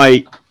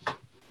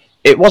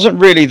 It wasn't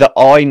really that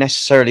I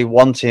necessarily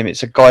want him.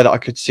 It's a guy that I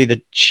could see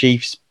the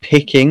Chiefs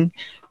picking.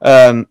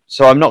 So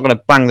I'm not going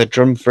to bang the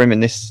drum for him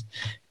in this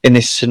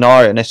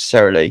scenario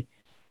necessarily.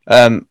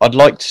 I'd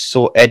like to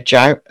sort edge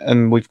out,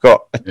 and we've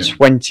got a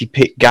 20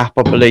 pick gap,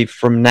 I believe,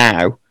 from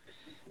now.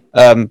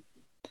 And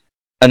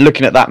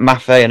looking at that,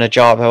 Maffei and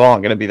Ajabo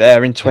aren't going to be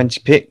there in 20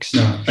 picks.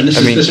 No. And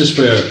this is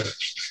where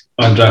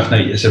on draft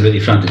night it's a really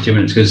frantic 2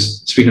 minutes,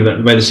 because speaking of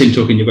that, by the same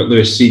token, you've got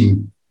Lewis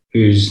Seaton,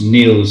 who's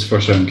Neil's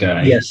first round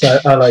guy. Yes,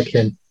 I like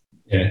him.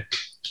 Yeah.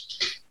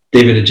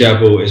 David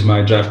Ajabo is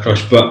my draft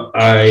crush, but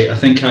I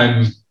think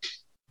I'm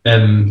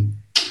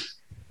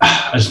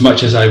as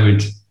much as I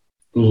would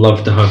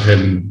love to have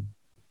him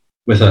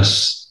with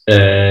us,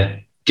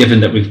 given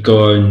that we've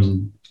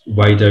gone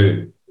wide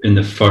out in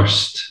the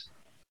first.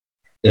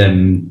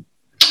 I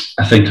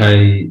think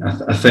we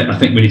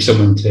need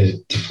someone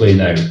to play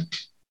now.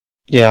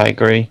 Yeah, I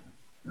agree.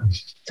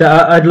 So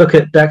I'd look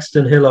at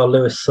Daxton Hill or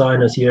Lewis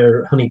Cine as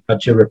your Honey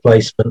Badger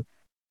replacement.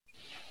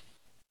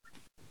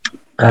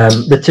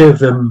 The two of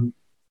them,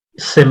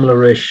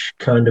 similar-ish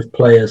kind of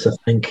players, I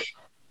think.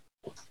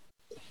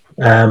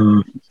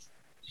 I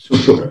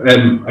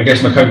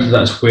guess my counter to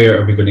that is,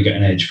 where are we going to get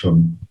an edge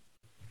from?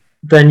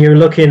 Then you're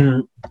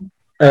looking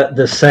at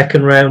the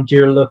second round.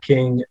 You're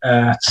looking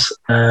at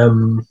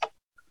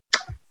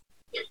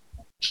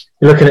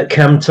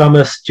Cam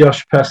Thomas,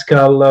 Josh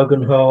Pascal,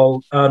 Logan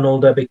Hall,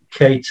 Arnold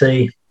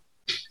Ebiketie.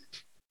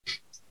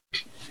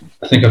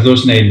 I think of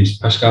those names,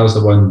 Pascal's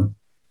the one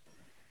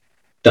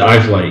that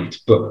I've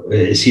liked, but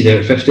is he there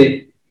at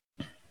 50?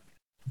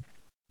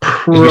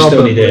 Probably. We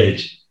still need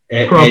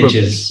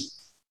edges.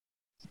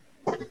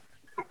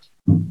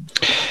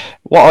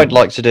 What I'd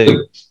like to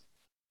do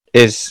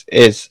is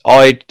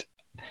I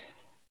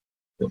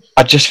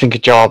just think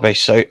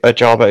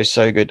Ajabo is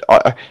so good.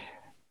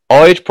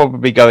 I'd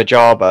probably go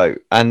Ajabo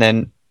and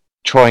then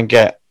try and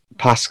get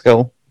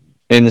Pascal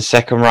in the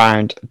second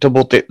round,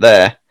 double dip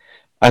there,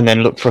 and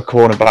then look for a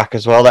cornerback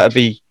as well. That'd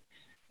be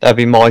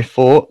my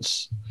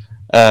thoughts.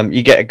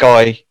 You get a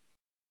guy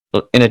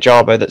in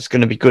Ajabo that's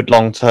going to be good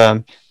long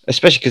term,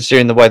 especially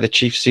considering the way the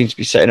Chiefs seem to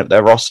be setting up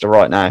their roster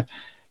right now.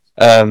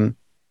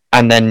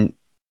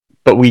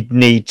 But we'd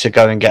need to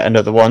go and get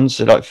another one.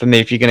 So, like, for me,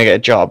 if you're going to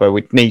get a Ajabo,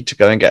 we'd need to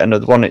go and get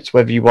another one. It's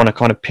whether you want to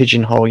kind of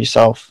pigeonhole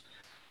yourself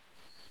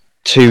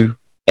to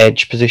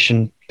edge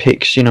position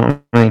picks, you know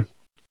what I mean?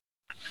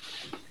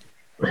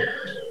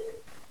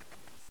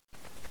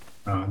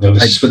 Oh, no,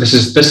 this is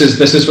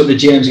what the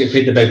GMs get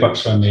paid the big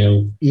bucks for,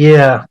 Neil.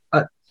 Yeah,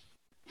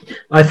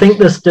 I think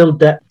there's still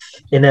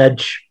depth in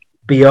edge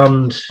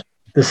beyond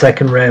the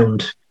second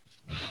round,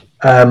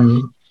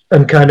 and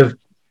kind of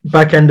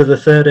back end of the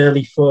third,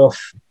 early fourth.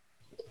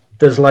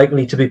 There's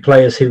likely to be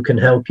players who can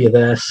help you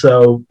there.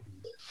 So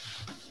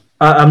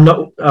I'm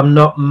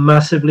not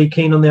massively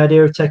keen on the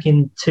idea of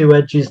taking 2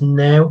 edges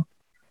now.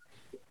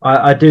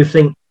 I do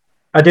think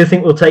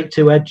we'll take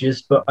 2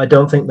 edges, but I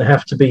don't think they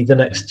have to be the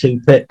next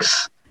 2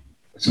 picks.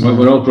 So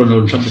we're all blowing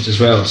on trumpets as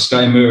well.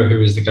 Sky Moore, who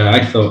was the guy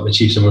I thought the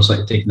Chiefs are most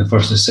likely taking the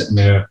first, is sitting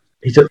there.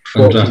 He's at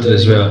 40 undrafted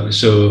as well.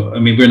 So I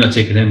mean, we're not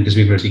taking him because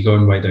we've already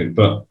gone wide out.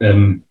 But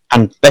and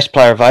best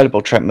player available,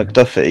 Trent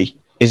McDuffie,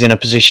 is in a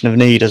position of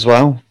need as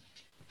well.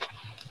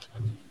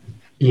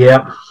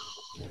 Yeah.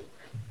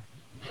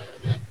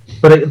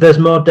 But there's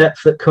more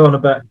depth at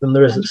cornerback than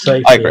there is at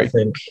safety, I agree. I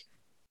think.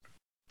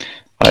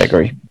 I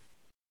agree.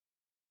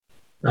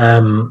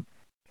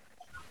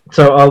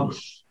 So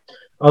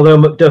although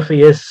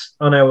McDuffie is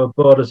on our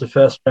board as a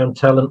first-round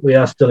talent, we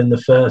are still in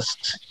the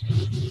first.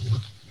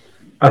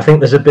 I think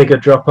there's a bigger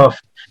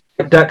drop-off.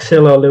 Dax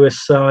Hill or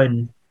Lewis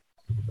Sign,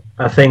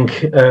 I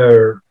think,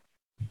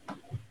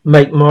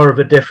 make more of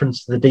a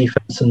difference to the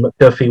defense than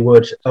McDuffie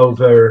would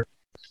over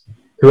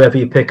whoever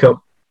you pick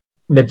up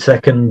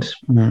mid-second,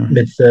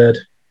 mid-third.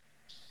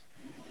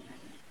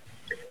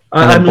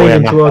 I'm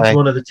leaning towards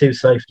one of the two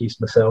safeties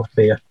myself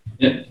here.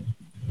 Yeah.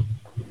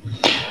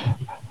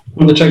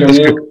 On the trigger,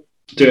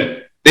 do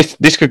it.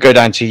 This could go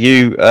down to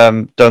you,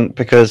 Dunk,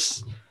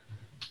 because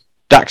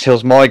Dax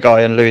Hill's my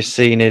guy and Lewis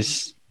Seen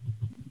is.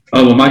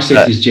 Oh well, my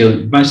safety's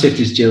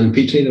Jalen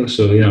Petrie though,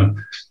 so you know.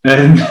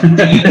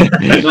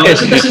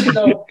 This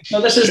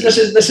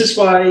is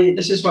why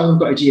we've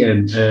got a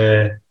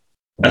GM.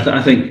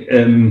 I think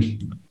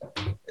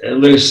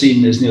Lewis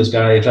Seen is Neil's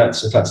guy. If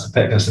that's the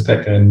pick, that's the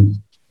pick.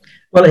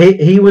 Well,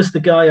 he was the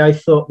guy I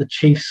thought the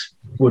Chiefs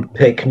would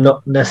pick,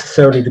 not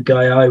necessarily the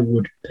guy I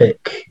would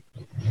pick.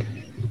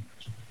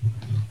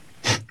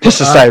 Just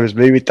the same as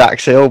me with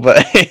Dax Hill, but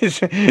I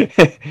think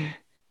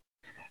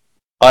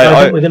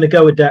we're going to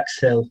go with Dax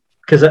Hill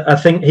because I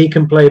think he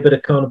can play a bit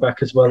of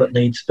cornerback as well at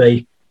needs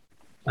be.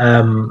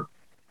 But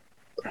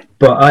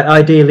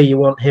ideally, you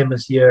want him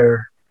as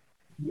your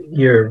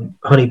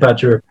Honey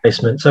Badger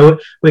replacement. So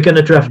we're going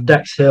to draft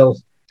Dax Hill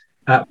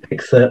at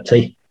pick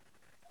 30.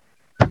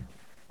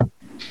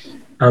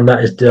 And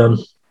that is done.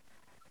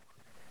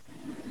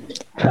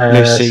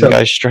 Lucy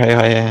goes straight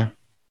away, yeah.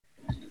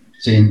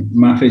 Seeing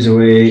Maffey's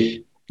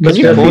away.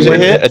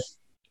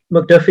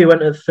 McDuffie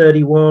went at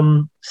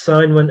 31.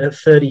 Sign went at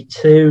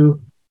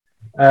 32.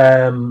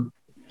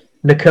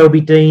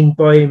 Nakobe Dean,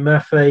 Boye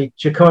Maffey.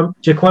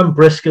 Jaquan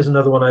Brisker's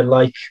another one I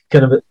like,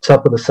 kind of at the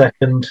top of the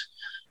second.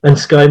 And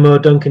Sky Moore,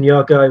 Duncan,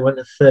 your guy, went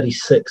at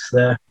 36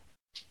 there.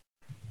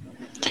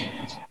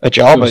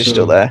 Ajamo's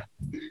still there.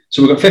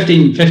 So we've got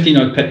 15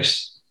 odd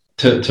picks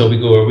till we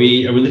go. Are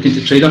we looking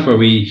to trade up?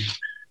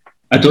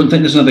 I don't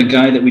think there's another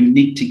guy that we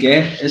need to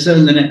get. Is there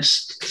in the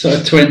next sort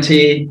of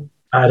 20?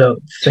 I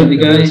don't think 20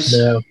 guys.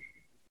 No.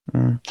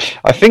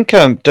 I think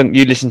Dunk,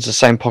 you listened to the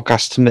same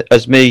podcast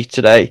as me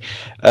today,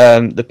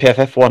 the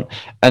PFF one,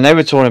 and they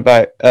were talking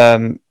about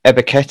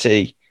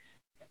Ebiketie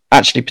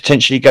actually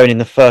potentially going in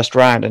the first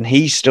round, and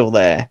he's still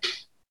there,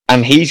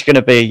 and he's going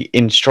to be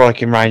in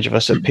striking range of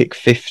us at pick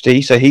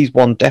 50, so he's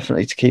one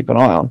definitely to keep an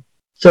eye on.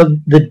 So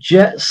the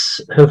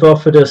Jets have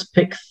offered us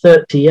pick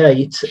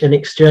 38 in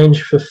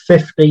exchange for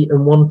 50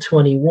 and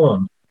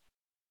 121.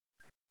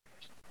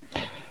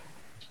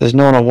 There's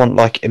no one I want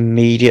like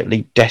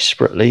immediately,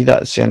 desperately.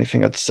 That's the only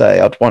thing I'd say.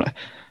 I'd want.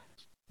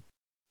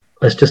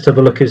 Let's just have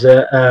a look. Is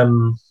it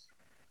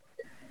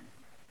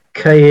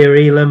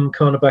Kair Elam,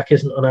 cornerback,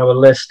 isn't on our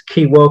list.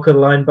 Key Walker,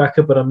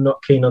 linebacker, but I'm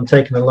not keen on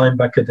taking a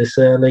linebacker this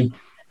early.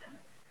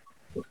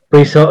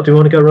 Brees Hart, do you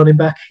want to go running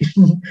back?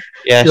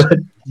 Yes.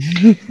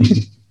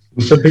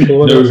 Some people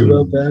want to as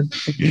well, Dan.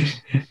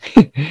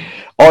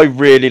 I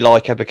really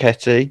like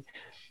Ebiketie.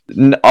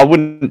 I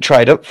wouldn't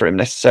trade up for him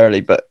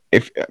necessarily, but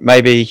if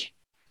maybe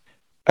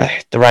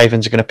the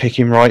Ravens are going to pick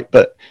him right,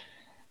 but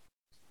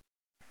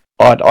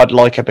I'd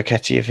like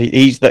Ebiketie if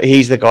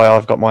he's the guy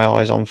I've got my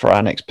eyes on for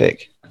our next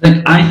pick.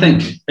 I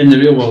think in the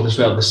real world as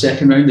well, the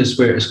second round is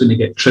where it's going to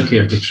get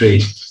trickier to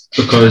trade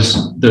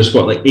because there's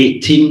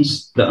 8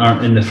 teams that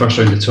aren't in the first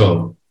round at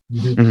all.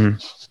 Mm-hmm.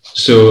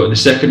 So the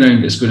second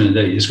round is going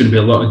to be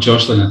a lot of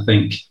jostling, I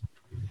think,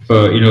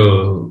 for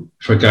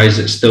guys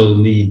that still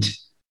need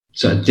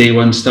sort of day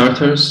one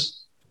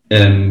starters.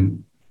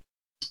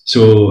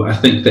 So I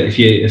think that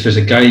if there's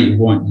a guy you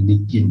want,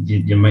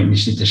 you might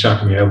just need to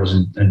sharpen your elbows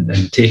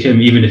and take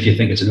him, even if you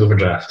think it's an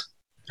overdraft.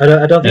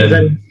 I don't think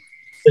there's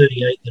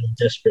 38 that I'm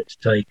desperate to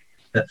take.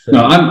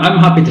 No, I'm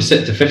happy to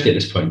sit to 50 at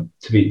this point.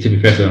 To be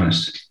perfectly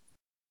honest,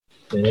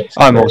 yeah,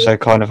 I'm also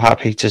kind of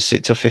happy to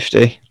sit to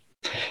 50.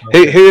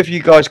 Okay. Who have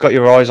you guys got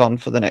your eyes on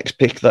for the next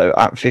pick though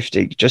at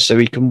 50, just so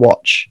we can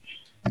watch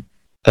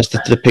as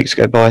the picks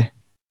go by?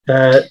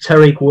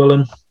 Tariq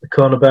Woolen, the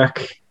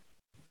cornerback,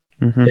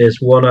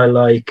 is one I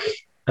like.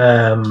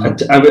 I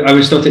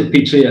would still take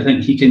Petrie. I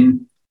think he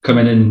can come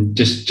in and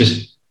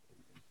just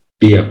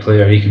be a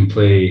player. He can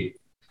play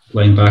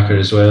linebacker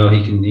as well.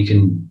 He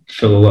can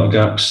fill a lot of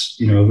gaps.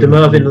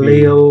 DeMarvin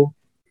Leal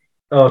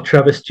or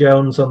Travis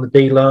Jones on the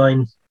D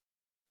line.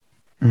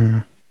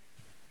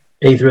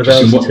 Either of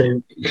those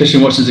two.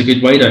 Christian Watson's a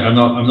good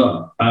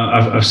wideout.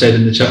 I've said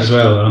in the chat as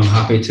well. I'm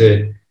happy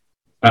to.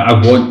 I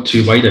want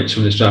 2 wideouts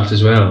from this draft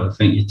as well. I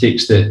think it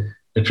takes the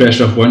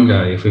pressure off one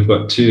guy. If we've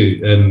got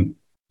 2,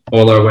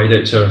 all our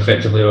wideouts are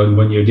effectively on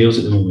 1-year deals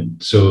at the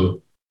moment.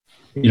 So,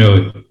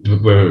 we're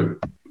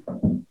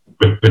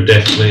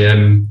definitely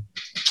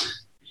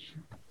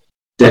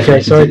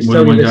okay. Sorry to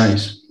tell you this,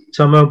 guys.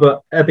 Tomo,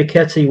 but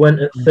Ebiketie went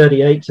at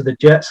 38 to the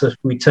Jets if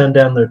we turned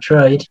down their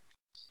trade.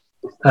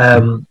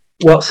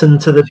 Watson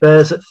to the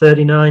Bears at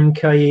 39,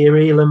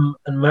 Kair Elam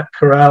and Matt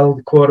Corral,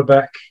 the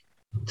quarterback,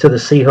 to the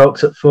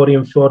Seahawks at 40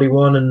 and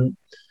 41, and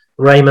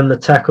Raymond, the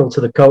tackle, to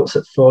the Colts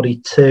at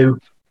 42.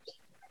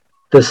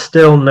 There's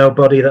still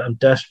nobody that I'm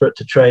desperate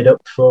to trade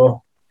up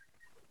for.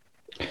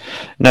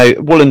 No,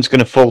 Woolen's going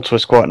to fall to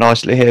us quite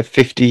nicely here.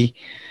 50.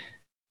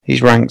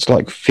 He's ranked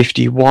like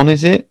 51,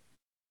 is it?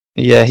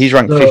 Yeah, he's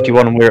ranked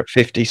 51 and we're at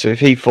 50. So if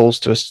he falls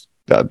to us,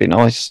 that'd be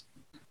nice.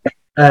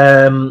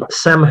 Sam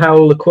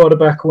Howell, the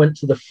quarterback, went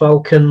to the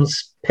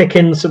Falcons.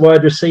 Pickens, the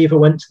wide receiver,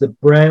 went to the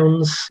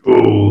Browns.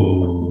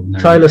 Oh, no.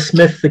 Tyler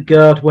Smith, the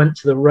guard, went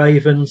to the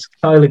Ravens.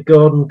 Kyler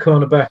Gordon,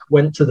 cornerback,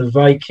 went to the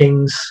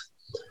Vikings.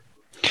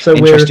 So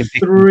we're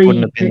three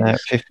wouldn't have been there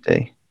at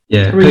 50.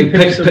 Yeah, three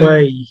picks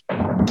away.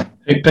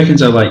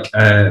 Pickens are like,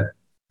 I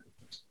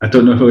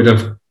don't know if I would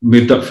have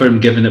moved up for him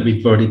given that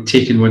we've already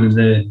taken one in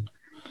the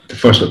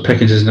first, but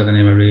Pickens is another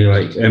name I really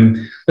like.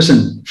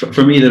 Listen,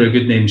 for me, there are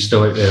good names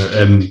still out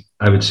there.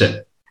 I would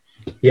sit.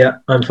 Yeah,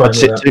 I'm fine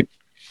with that. Too.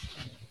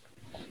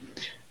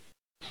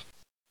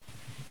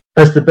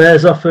 As the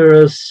Bears offer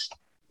us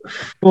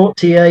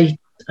 48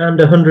 and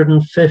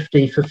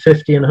 150 for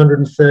 50 and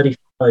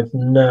 135.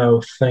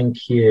 No,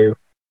 thank you.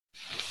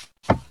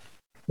 I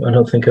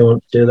don't think I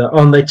want to do that.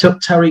 Oh, and they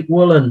took Tariq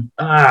Woolen.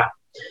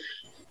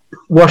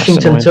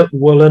 Washington took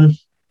Woolen.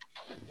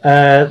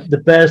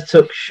 The Bears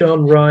took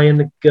Sean Ryan,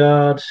 the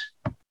guard.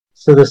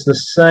 So there's the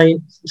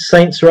Saints.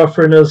 Saints are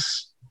offering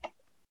us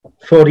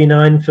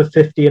 49 for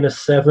 50 and a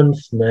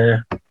 7th.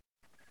 Nah.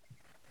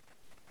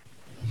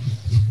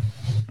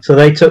 So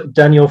they took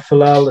Daniel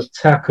Falal, the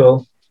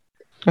tackle.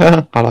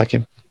 I like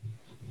him.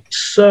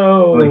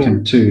 So I like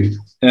him too.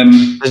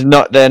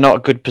 They're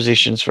not good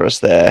positions for us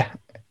there.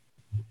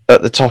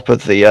 At the top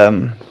of the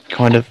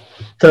kind of...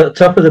 So at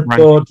the top of the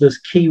board, there's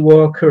Key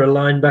Walker, a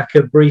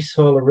linebacker, Breece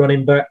Hall, a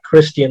running back,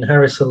 Christian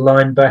Harris, a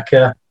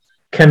linebacker,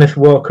 Kenneth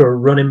Walker, a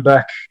running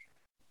back.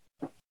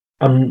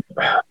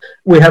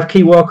 We have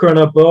Key Walker on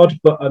our board,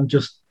 but I'm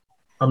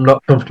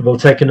not comfortable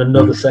taking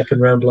another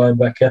second-round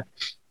linebacker.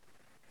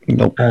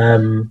 Nope.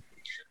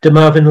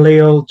 DeMarvin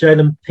Leal,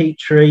 Jalen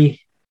Petrie,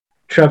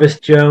 Travis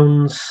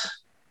Jones,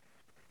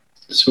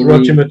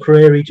 Roger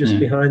McCreary just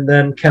behind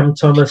them, Cam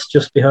Thomas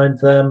just behind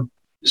them.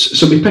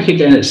 So we pick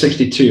again at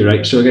 62,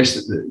 right? So I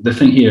guess the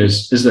thing here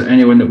is there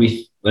anyone that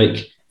we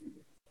like?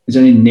 Is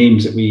there any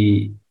names that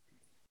we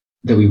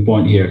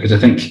want here? Because I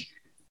think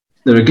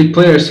there are good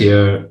players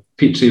here.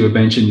 Petrie we've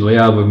mentioned,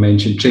 Leal we've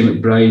mentioned, Trey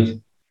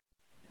McBride,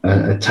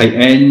 a tight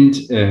end.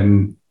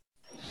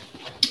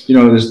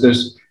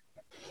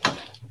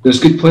 There's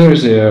good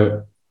players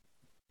there.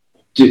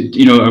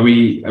 Are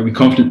we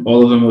confident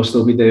all of them will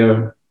still be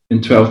there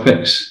in 12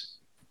 picks?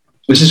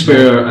 This is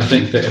where I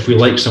think that if we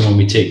like someone,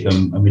 we take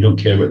them and we don't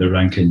care about their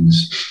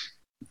rankings.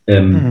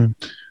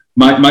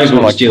 My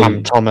vote is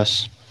Jalen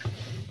Thomas,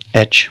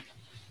 edge.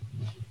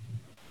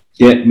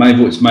 Yeah, my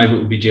vote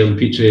would be Jalen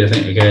Petrie. I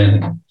think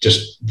again,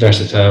 just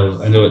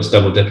versatile. I know it's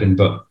double dipping,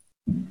 but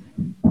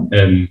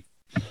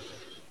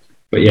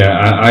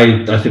yeah,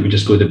 I think we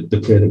just go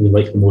the player that we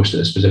like the most at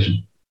this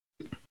position.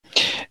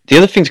 The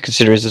other thing to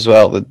consider is as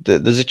well that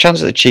there's a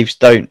chance that the Chiefs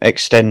don't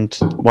extend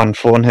Juan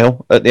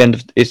Thornhill at the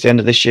end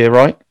of this year,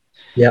 right?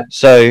 Yeah.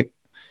 So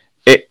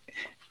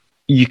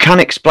you can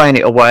explain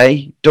it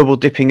away, double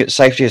dipping at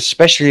safety,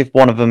 especially if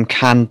one of them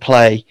can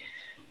play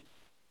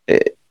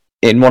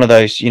in one of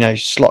those,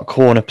 slot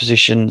corner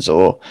positions,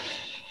 or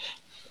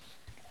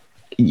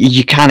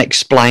you can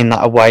explain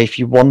that away if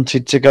you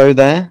wanted to go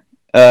there.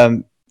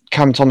 Cam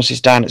Thomas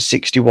is down at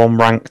 61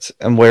 ranked,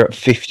 and we're at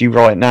 50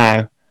 right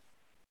now.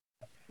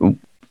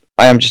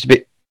 I am just a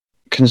bit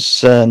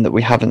concerned that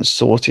we haven't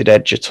sorted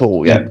edge at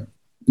all yet. Yeah.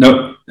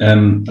 No,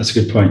 that's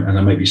a good point, and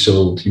I might be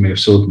sold. You may have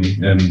sold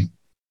me.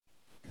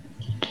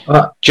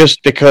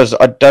 Just because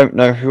I don't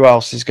know who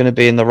else is going to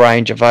be in the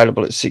range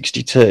available at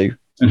 62.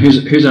 And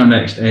who's our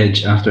next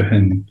edge after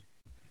him?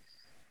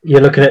 You're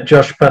looking at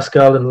Josh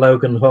Pascal and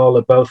Logan Hall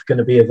are both going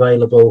to be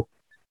available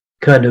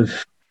kind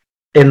of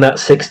in that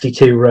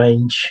 62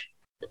 range.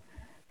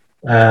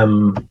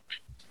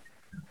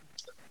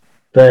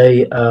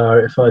 They are,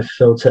 if I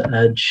filter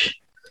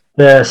edge,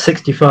 they're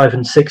 65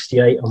 and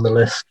 68 on the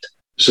list.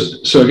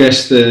 So I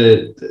guess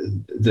I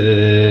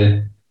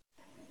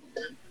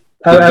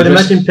would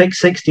imagine pick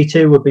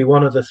 62 would be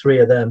one of the three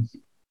of them.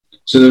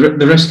 So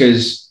the risk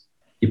is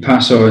you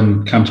pass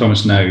on Cam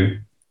Thomas now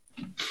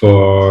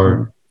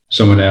for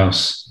someone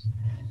else,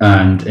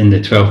 and in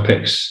the 12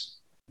 picks,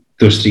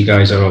 those three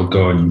guys are all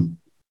gone,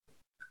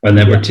 and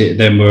then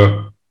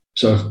we're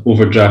sort of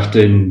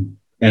overdrafting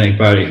Enoch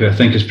Barry, who I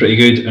think is pretty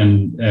good,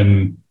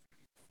 and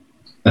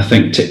I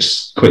think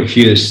ticks quite a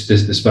few of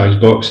the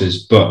Spags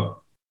boxes, but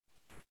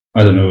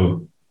I don't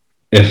know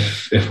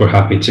if we're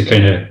happy to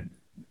kind of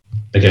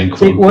again.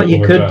 See, what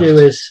you could do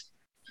is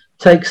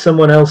take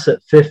someone else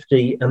at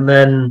 50, and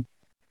then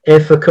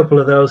if a couple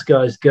of those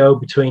guys go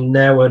between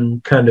now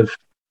and kind of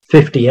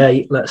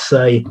 58, let's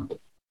say,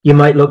 you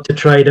might look to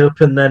trade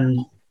up, and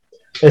then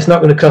it's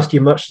not going to cost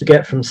you much to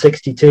get from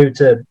 62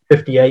 to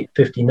 58,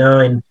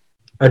 59,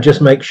 and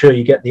just make sure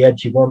you get the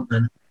edge you want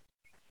then.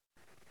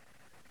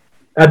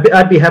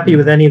 I'd be happy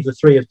with any of the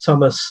three of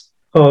Thomas,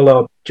 Hall,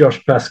 or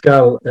Josh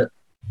Pascal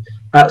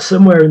at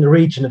somewhere in the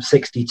region of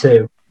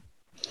 62.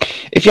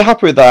 If you're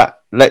happy with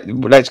that,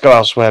 let's go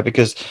elsewhere,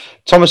 because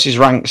Thomas is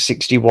ranked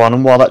 61,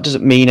 and while that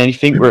doesn't mean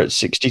anything, we're at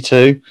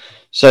 62.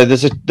 So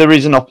there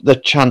is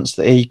the chance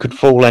that he could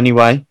fall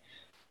anyway.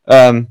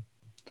 I'm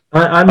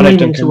leaning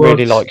Duncan towards.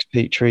 really likes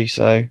Petrie,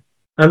 so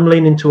I'm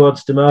leaning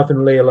towards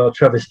DeMarvin Leal or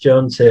Travis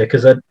Jones here,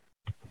 because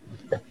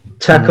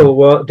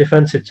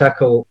defensive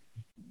tackle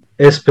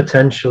is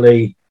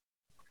potentially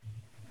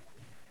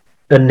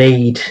a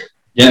need.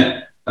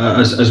 Yeah,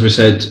 as we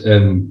said,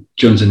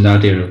 Jones and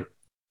Nadir are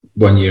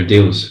 1-year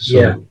deals. So,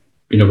 Yeah.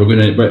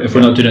 if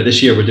we're not doing it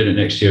this year, we're doing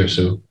it next year.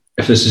 So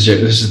if this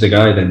is the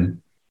guy,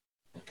 then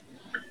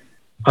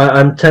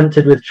I'm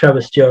tempted with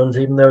Travis Jones,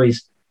 even though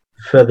he's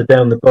further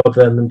down the board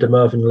than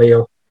DeMarvin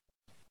Leal.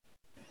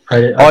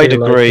 I'd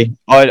agree.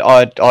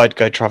 I'd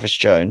go Travis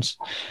Jones,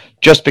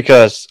 just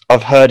because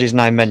I've heard his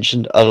name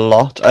mentioned a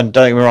lot. And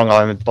don't get me wrong,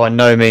 I'm by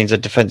no means a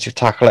defensive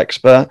tackle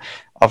expert.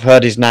 I've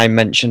heard his name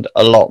mentioned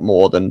a lot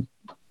more than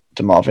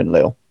DeMarvin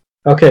Leal.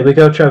 Okay, we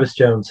go Travis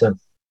Jones then.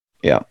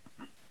 Yeah.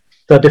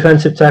 The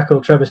defensive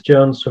tackle, Travis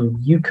Jones from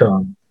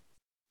UConn.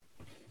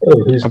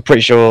 I'm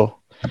pretty sure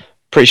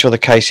the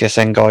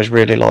KCSN guys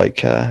really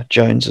like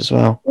Jones as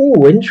well.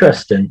 Oh,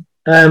 interesting.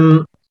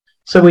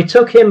 So we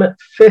took him at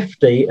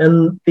 50,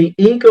 and the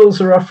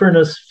Eagles are offering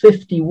us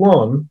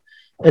 51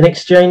 in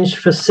exchange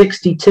for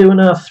 62 and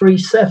our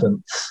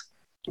 3/7.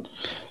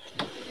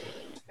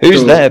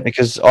 Who's there?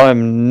 Because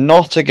I'm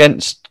not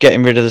against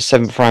getting rid of the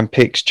 7th round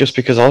picks, just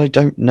because I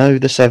don't know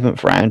the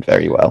 7th round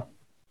very well.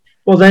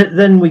 Well,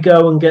 then we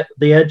go and get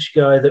the edge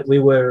guy that we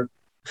were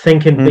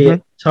thinking, be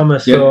it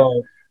Thomas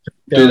or...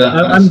 do that.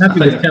 I'm happy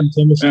with Cam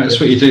Thomas. That's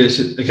what you do. It's,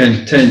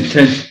 again,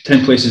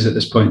 10 places at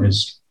this point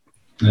is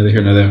neither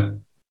here nor there.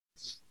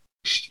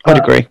 I'd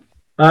agree.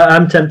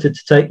 I'm tempted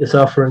to take this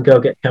offer and go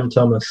get Cam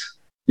Thomas.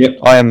 Yep.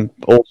 I am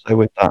also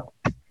with that.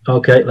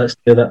 Okay, let's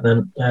do that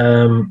then.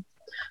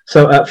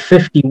 So at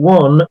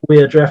 51,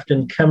 we are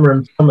drafting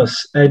Cameron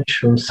Thomas, edge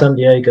from San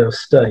Diego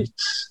State.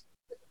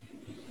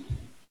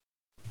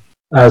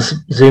 As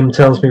Zoom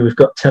tells me, we've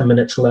got 10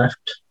 minutes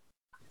left.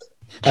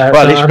 Well,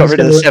 at least we got rid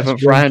of the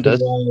 7th rounder.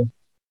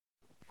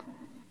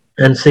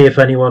 And see if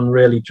anyone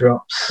really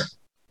drops.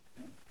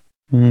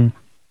 Mm.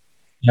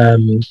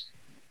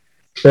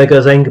 There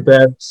goes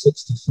Engelberg,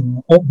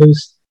 64.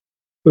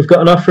 We've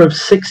got an offer of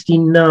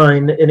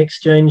 69 in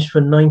exchange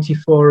for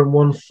 94 and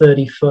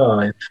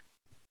 135.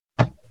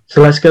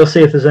 So let's go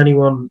see if there's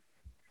anyone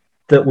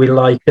that we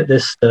like at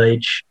this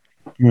stage.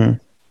 Mm.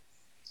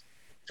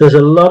 There's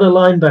a lot of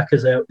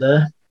linebackers out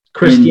there.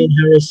 Christian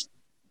Harris.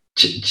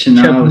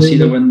 Chenal's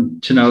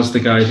the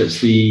guy that's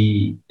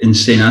the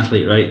insane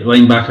athlete, right?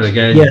 Linebacker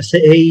again. Yes,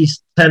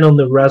 he's 10 on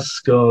the RAS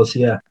scores,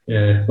 yeah.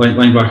 Yeah,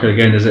 linebacker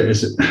again. Is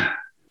it?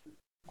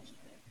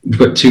 We've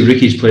got 2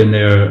 rookies playing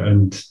there,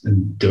 and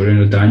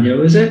Dorian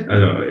O'Daniel, is it? I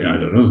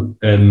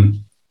don't know.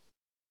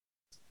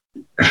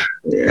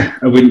 Yeah,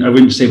 I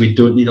wouldn't say we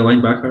don't need a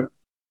linebacker.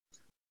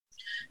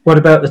 What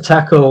about the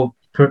tackle,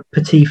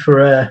 Petit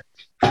Ferrer?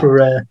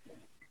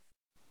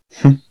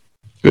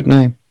 Good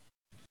name.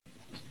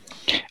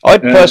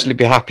 I'd personally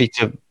be happy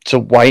to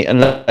wait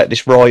and let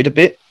this ride a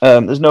bit.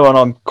 There's no one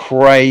I'm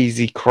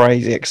crazy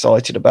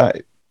excited about.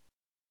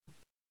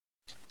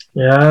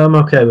 Yeah, I'm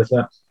okay with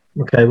that.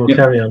 Okay, we'll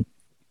carry on.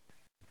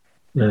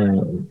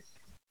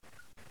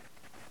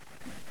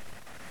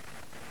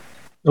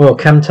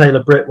 Cam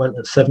Taylor-Britt went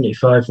at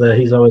 75 there.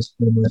 He's always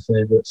one of my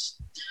favourites.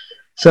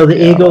 So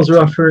the Eagles are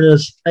offering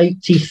us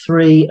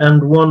 83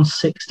 and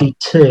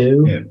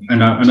 162. Yeah,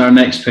 and our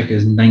next pick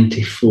is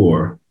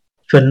 94.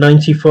 For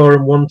 94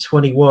 and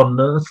 121.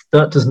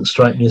 That doesn't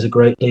strike me as a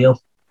great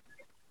deal.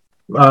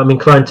 I'm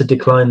inclined to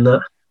decline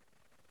that.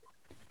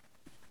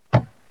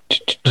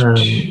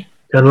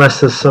 Unless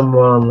there's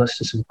someone, let's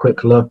just have a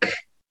quick look.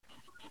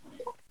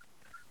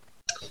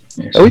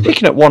 Yeah, are we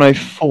picking at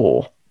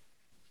 104?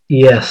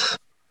 Yes.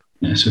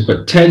 Yeah, so we've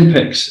got 10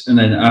 picks, and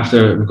then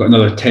after we've got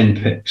another 10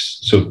 picks.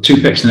 So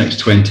 2 picks in the next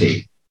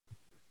 20.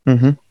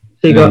 Mm-hmm.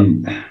 So you got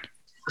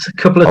a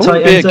couple of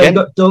tight ends. You've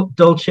got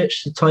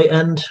Dulcich, the tight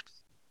end,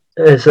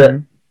 is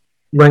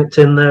ranked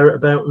in there at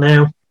about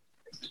now.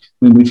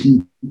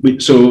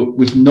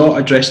 We've not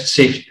addressed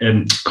safe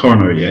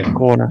corner yet.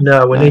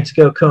 No, we need to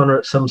go corner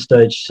at some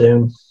stage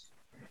soon.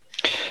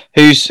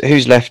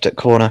 Who's left at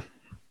corner?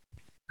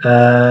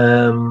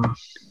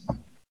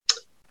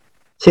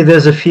 See,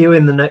 there's a few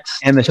in the next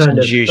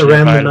Emerson's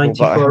around the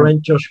 94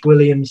 range. Josh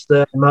Williams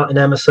there, Martin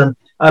Emerson.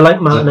 I like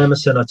Martin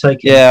Emerson. I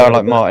take him. Yeah, I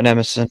like Martin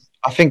Emerson.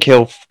 I think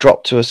he'll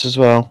drop to us as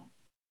well.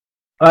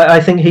 I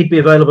think he'd be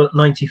available at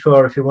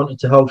 94 if he wanted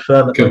to hold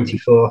firm at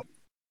 94.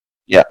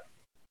 Yeah.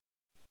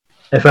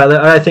 In fact,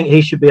 I think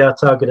he should be our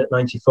target at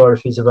 94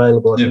 if he's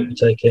available. I think we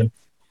take him.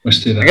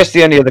 Let's do that. I guess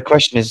the only other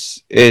question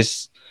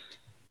is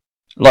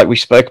like we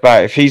spoke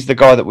about, if he's the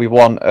guy that we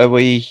want, are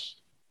we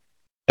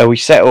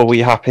set or are we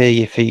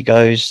happy? If he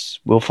goes,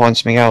 we'll find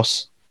something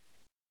else.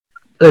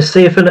 Let's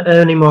see if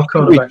any more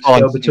cornerbacks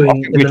go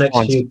between in the next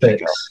few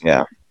picks.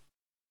 Yeah.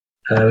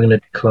 We're going to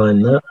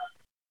decline that.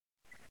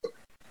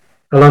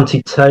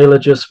 Alontae Taylor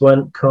just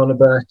went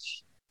cornerback.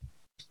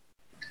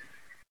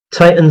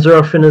 Titans are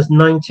offering us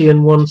 90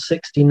 and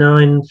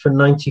 169 for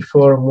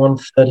 94 and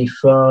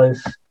 135.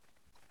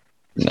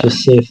 Let's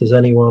just see if there's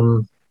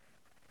anyone.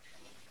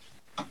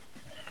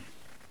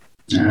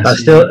 I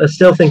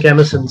still think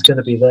Emerson's going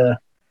to be there.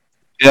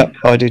 Yeah,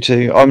 I do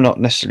too. I'm not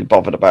necessarily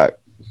bothered about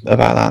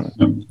that.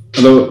 No.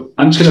 Although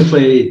I'm just going to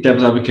play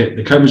devil's advocate.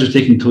 The Cowboys are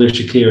taking Taylor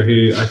Shakir,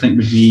 who I think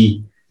would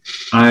be,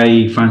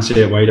 I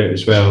fancy at wideout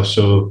as well.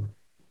 So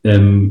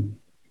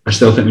I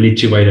still think we need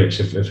two wideouts.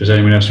 If there's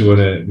anyone else we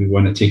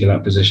want to take at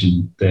that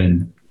position,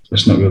 then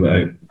let's not rule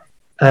it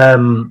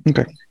out.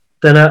 Okay.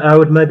 Then I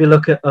would maybe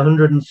look at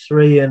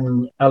 103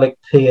 and Alec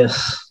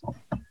Pierce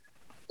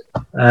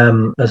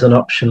as an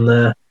option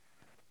there.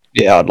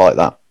 Yeah, I'd like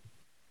that.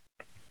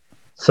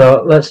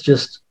 So let's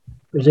just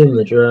resume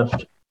the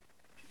draft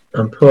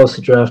and pause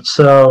the draft.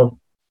 So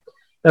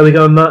there we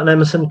go. Martin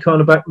Emerson,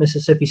 cornerback,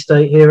 Mississippi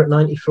State here at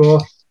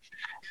 94.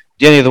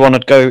 The only other one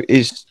I'd go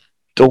is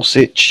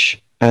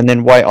Dulcich and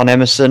then wait on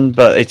Emerson,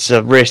 but it's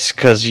a risk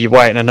because you're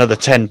waiting another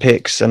 10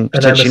 picks and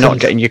potentially not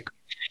getting your...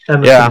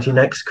 Emerson's your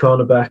next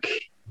cornerback.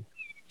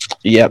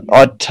 Yeah,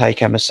 I'd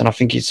take Emerson. I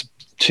think he's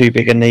too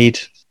big a need.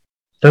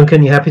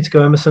 Duncan, you happy to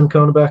go Emerson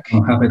cornerback?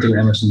 I'm happy to go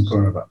Emerson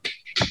cornerback.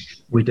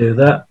 We do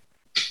that.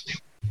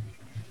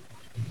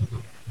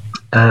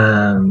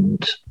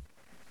 And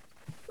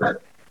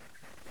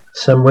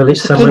Sam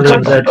Williams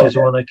edges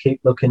one I keep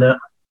looking at.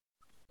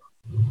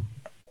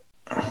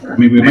 I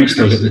mean, we might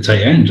still get the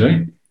tight end,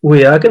 right?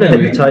 We are going to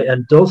hit the tight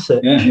end,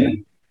 Dulcich. Yeah.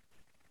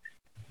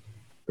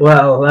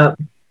 Well,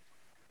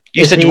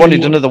 you said you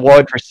wanted another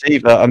wide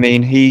receiver. I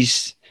mean,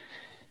 he's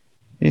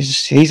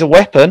a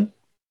weapon.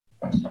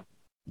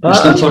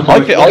 Let's not talk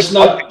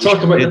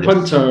about the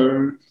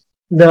punter.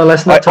 No,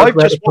 let's not talk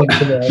about the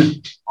punter now.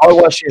 I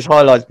watched his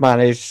highlights, man.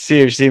 He's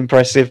seriously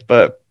impressive,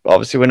 but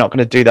obviously we're not going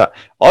to do that.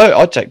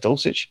 I'd take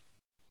Dulcich.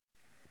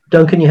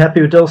 Duncan, you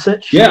happy with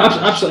Dulcich? Yeah,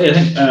 absolutely.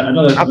 I think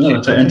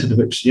another tight end to the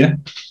whips. Yeah.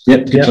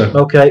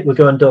 Okay, we're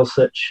going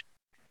Dulcich.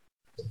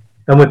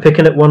 And we're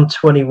picking at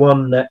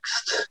 121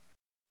 next.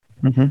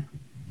 Mm-hmm.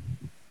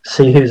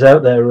 See who's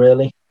out there,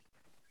 really.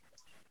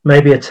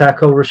 Maybe a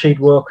tackle, Rashid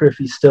Walker, if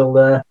he's still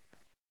there.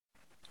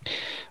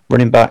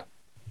 Running back.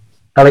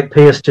 Alec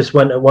Pierce just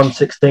went at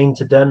 116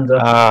 to Denver.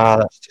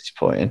 That's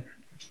disappointing.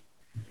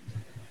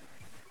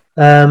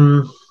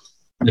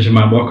 There's your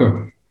man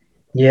Walker.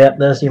 Yeah,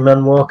 there's your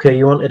man Walker.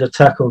 You wanted a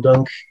tackle,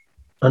 Dunk.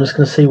 I'm just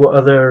going to see what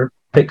other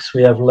picks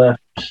we have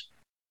left.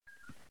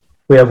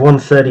 We have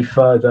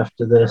 135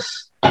 after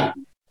this.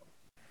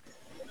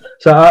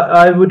 So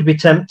I would be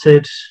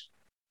tempted.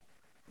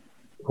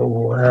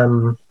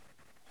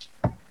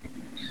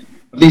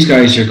 These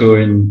guys are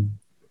going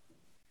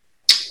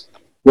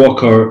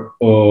Walker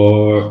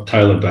or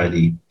Tyler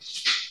Badie.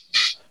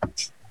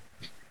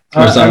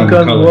 I'm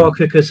going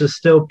Walker because there's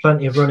still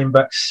plenty of running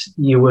backs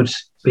you would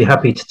be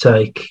happy to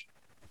take.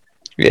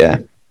 Yeah.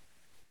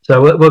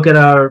 So we'll get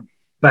our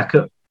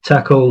backup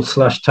tackle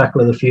 /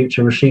 tackle of the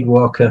future, Rashid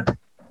Walker.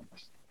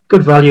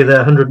 Good value there,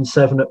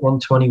 107 at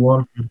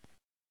 121.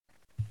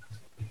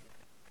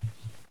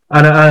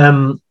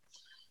 And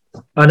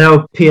I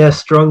know Pierre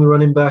Strong, the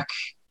running back,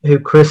 who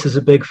Chris is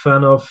a big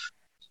fan of,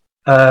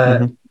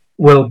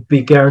 will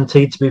be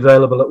guaranteed to be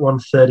available at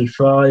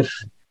 135.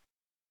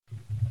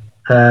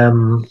 I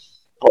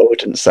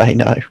wouldn't say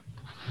no.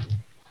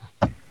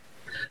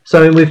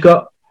 So we've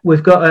got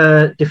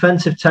a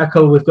defensive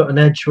tackle, we've got an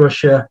edge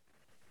rusher,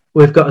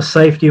 we've got a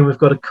safety, and we've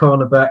got a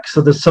cornerback.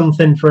 So there's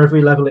something for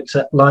every level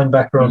except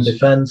linebacker on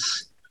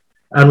defense.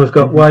 And we've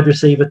got wide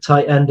receiver,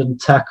 tight end, and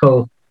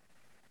tackle.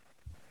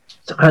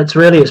 It's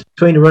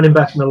between a running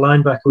back and a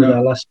linebacker with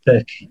our last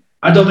pick.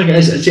 I don't think it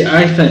is. See,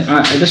 I think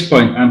at this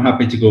point, I'm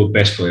happy to go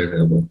best player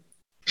available.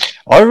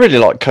 I really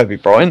like Kobe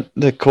Bryant,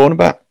 the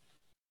cornerback.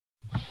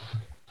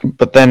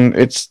 But then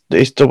it's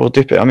double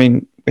dip it. I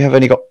mean, we have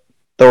only got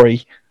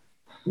 3.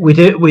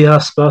 We are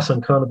sparse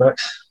on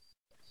cornerbacks.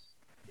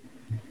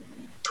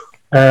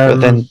 But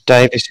then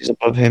Davis is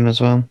above him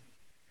as well.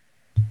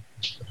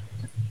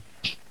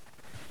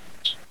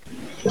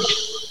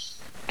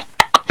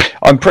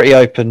 I'm pretty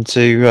open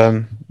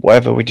to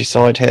whatever we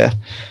decide here.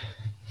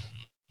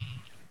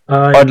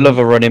 I'd love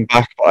a running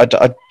back, but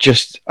I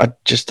just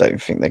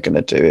don't think they're going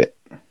to do it.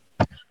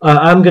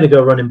 I'm going to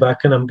go running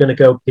back, and I'm going to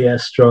go Pierre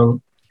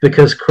Strong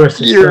because Chris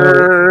is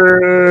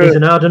he's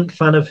an ardent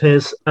fan of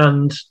his,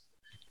 and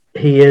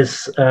he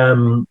is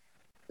a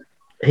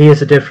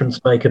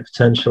difference maker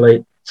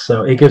potentially.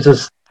 So he gives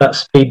us that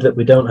speed that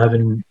we don't have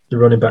in the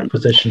running back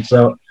position.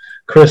 So,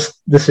 Chris,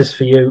 this is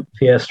for you,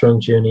 Pierre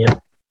Strong Jr.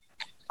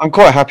 I'm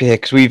quite happy here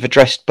because we've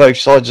addressed both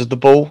sides of the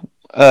ball,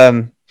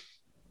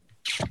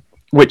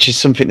 which is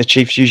something the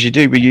Chiefs usually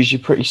do. We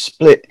usually pretty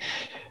split,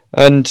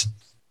 and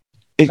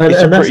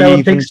that's how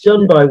I think's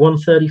done by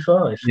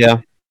 135.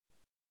 Yeah.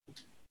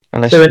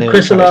 So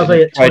Chris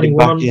Olave at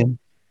 21,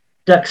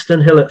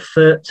 Daxton Hill at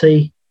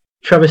 30,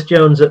 Travis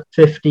Jones at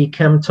 50,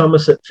 Cam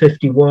Thomas at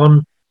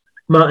 51,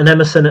 Martin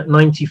Emerson at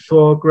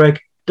 94, Greg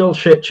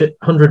Dulcich at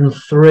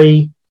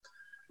 103,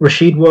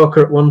 Rashid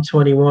Walker at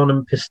 121,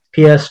 and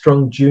Pierre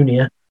Strong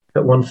Jr.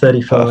 at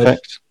 135.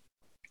 Perfect.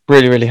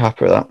 Really, really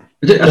happy with that.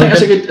 I think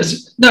that's a good.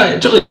 No,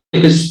 totally,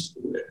 because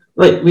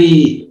like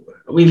we've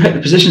hit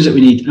the positions that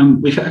we need,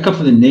 and we've hit a couple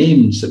of the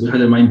names that we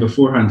had in mind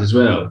beforehand as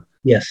well.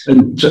 Yes.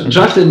 And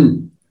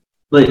drafting,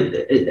 like,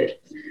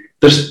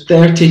 there's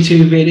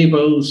 32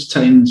 variables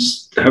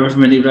times however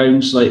many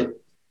rounds. Like,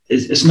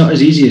 it's not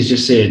as easy as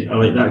just saying, I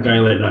like that guy,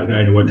 and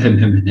I want him,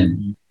 and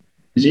him.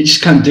 You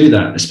just can't do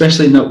that,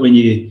 especially not when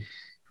you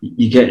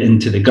get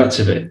into the guts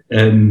of it.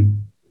 I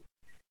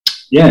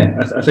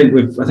think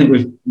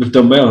we've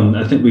done well, and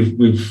I think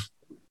we've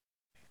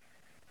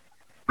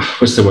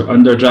what's the word,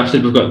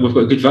 underdrafted. We've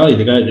got good value.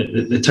 The guy,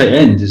 the tight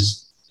end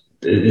is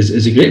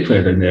a great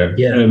player down there.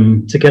 Yeah,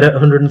 to get at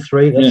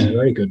 103, that's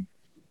very good.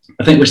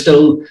 I think we're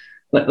still.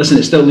 Listen,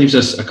 it still leaves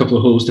us a couple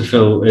of holes to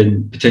fill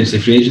in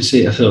potentially free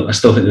agency. I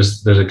still think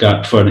there's a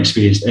gap for an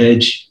experienced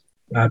edge.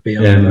 I'd be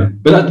on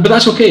that. But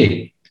that's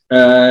okay.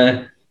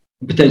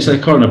 Potentially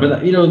a corner, but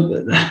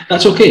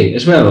that's okay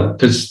as well,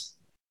 because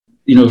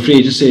free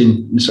agency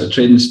and sort of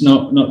trading's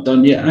not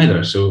done yet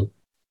either. So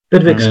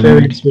bit of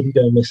experience wouldn't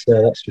go amiss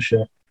there, that's for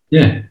sure.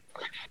 Yeah.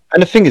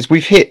 And the thing is,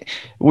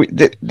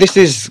 this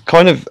is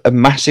kind of a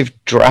massive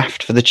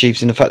draft for the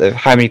Chiefs in the fact of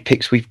how many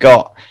picks we've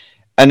got,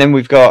 and then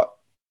we've got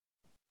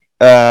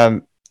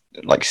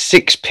like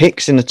 6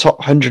 picks in the top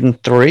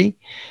 103,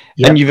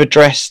 and you've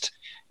addressed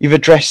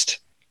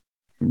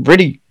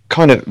really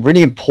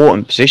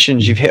important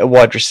positions. You've hit a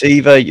wide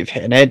receiver, you've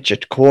hit an edge, a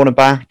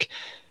cornerback.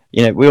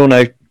 We all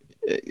know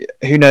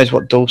who knows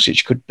what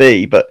Dulcich could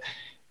be, but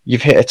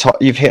you've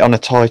hit on a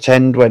tight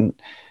end when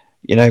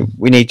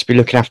we need to be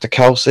looking after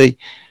Kelsey.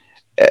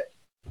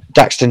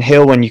 Daxton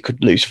Hill, when you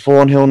could lose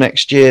Thornhill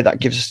next year, that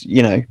gives us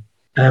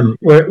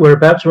We're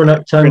about to run out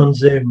of time on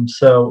Zoom,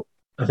 so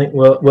I think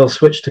we'll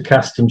switch to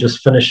Cast and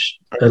just finish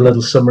a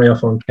little summary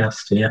off on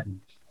Cast here,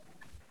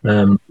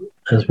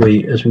 as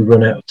we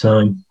run out of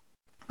time.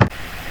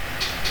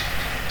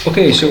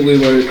 Okay, so we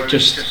were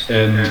just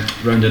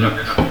rounding up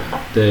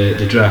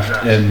the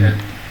draft.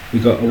 We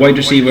got a wide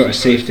receiver, a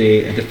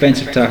safety, a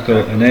defensive tackle,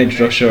 an edge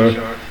rusher,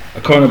 a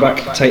cornerback,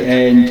 a tight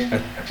end,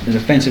 an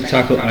offensive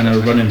tackle, and a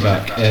running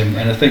back. And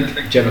I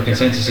think general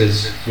consensus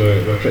is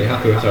we're pretty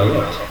happy with our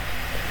lot.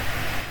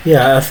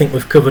 Yeah, I think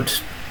we've covered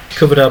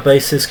our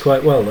bases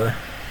quite well there.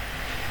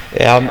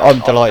 Yeah, I'm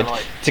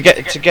delighted to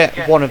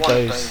get one of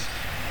those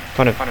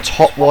kind of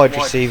top wide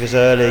receivers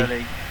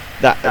early.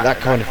 That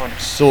kind of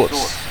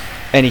sorts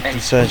any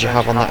concerns you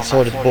have on that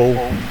side of the ball,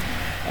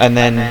 and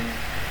then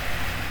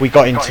we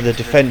got into the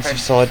defensive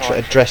side to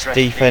address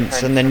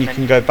defense, and then you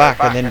can go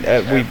back, and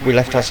then we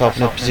left ourselves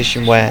in a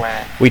position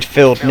where we'd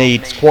filled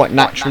needs quite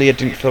naturally. I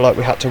didn't feel like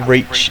we had to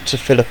reach to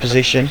fill a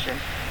position,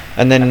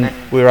 and then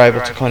we were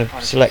able to kind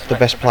of select the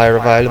best player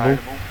available.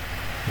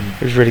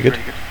 It was really good.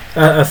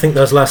 I think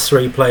those last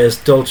 3 players,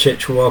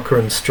 Dulcich, Walker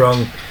and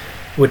Strong,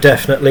 were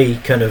definitely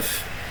kind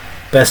of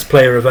best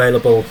player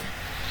available.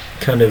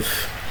 Kind of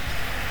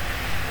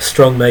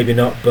Strong maybe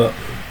not, but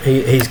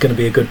he's going to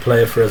be a good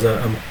player for us.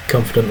 I'm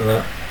confident of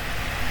that.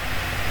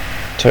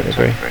 Totally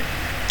agree.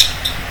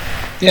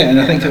 Yeah, and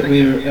I think that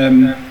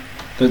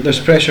there's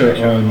pressure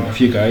on a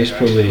few guys,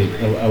 probably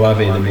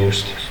Olave the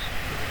most,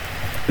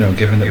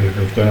 given that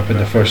we've gone up in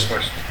the first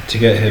to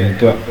get him,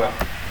 but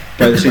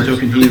by the same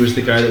token, he was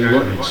the guy that we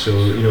wanted. So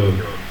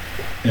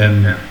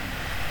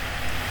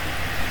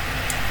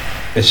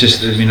it's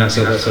just, that's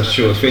a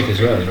show of faith as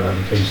well. When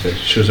it comes to it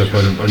shows up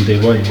on day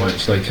one.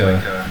 It's like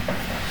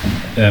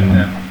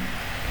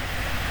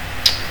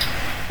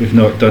we've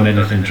not done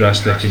anything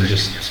drastic and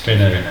just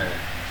kind of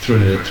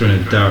thrown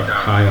a dart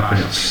high up,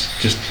 and it's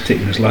just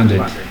taken us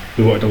landed.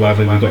 We wanted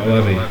Olave, we got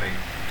Olave.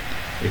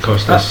 It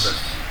cost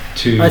us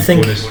 2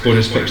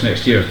 bonus picks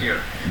next year.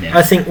 Yeah.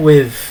 I think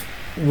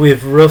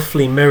we've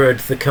roughly mirrored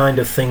the kind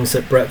of things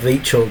that Brett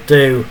Veach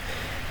do,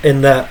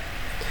 in that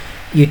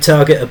you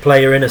target a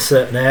player in a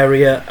certain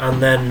area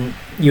and then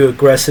you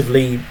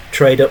aggressively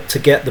trade up to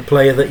get the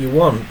player that you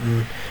want.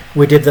 And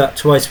we did that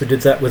twice. We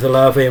did that with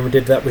Olave and we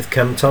did that with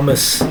Cam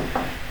Thomas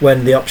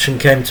when the option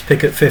came to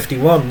pick at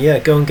 51. Yeah,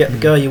 go and get the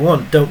guy you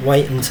want. Don't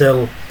wait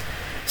until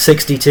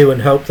 62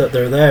 and hope that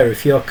they're there.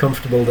 If you're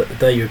comfortable that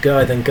they're your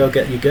guy, then go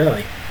get your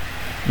guy.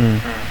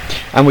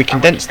 And we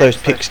condensed those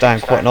picks down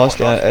quite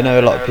nicely. I know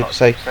a lot of people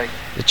say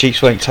the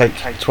Chiefs won't take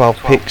 12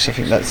 picks. I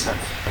think that's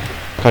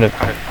kind of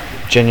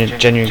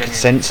genuine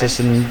consensus.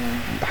 And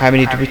how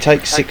many did we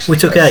take? 6? We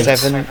took 8.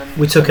 7.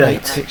 We took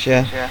 8. 6,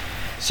 yeah.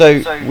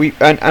 So we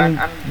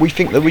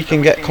think that we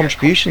can get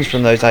contributions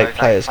from those 8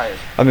 players.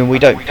 I mean, we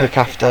don't pick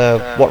after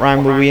what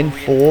round were we in?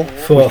 4.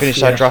 We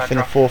finished our draft in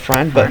the 4th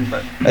round, but at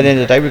the end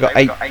of the day, we got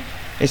 8.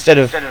 Instead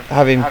of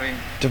having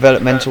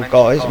developmental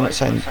guys, I'm not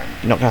saying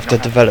you're not going to have to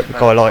develop a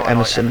guy like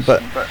Emerson,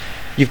 but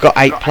you've got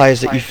 8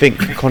 players that you think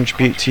can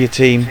contribute to your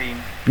team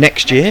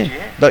next year.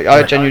 Like,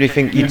 I genuinely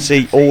think you'd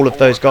see all of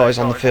those guys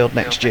on the field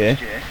next year,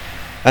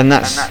 and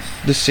that's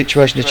the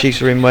situation the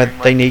Chiefs are in, where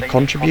they need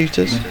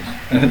contributors.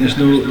 I think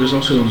there's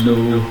also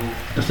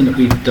nothing that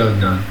we've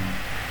done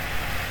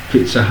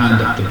puts a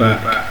hand up the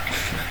back,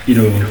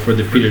 for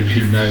the period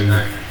between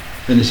now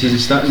in the season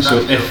starting. So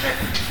if,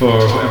 for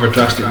whatever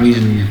drastic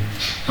reason,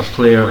 a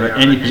player at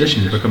any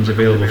position becomes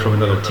available from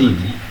another team,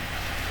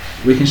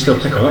 we can still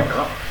pick it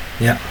up.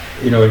 Yeah.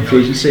 You know, in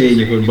free agency,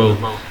 you're going,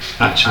 well,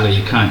 actually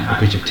you can't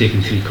because you've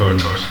taken 3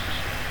 corners.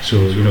 So,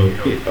 you know,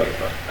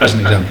 as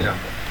an example,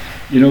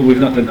 you know, we've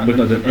not done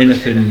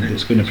anything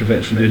that's going to prevent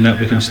us from doing that.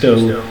 We can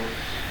still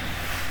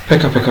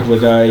pick up a couple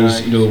of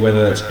guys, you know,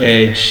 whether that's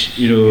edge,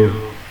 you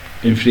know,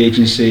 in free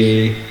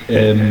agency.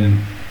 I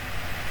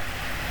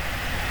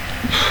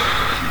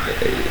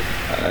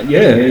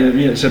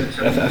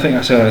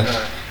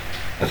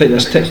think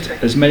that's ticked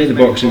as many of the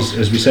boxes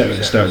as we set at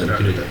the start that we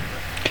could have done.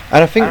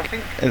 And I think,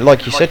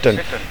 like you said, Don,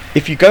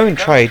 if you go and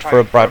trade for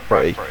a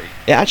Bradbury,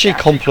 it actually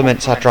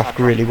complements our draft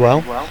really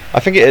well. I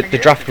think the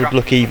draft would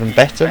look even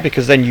better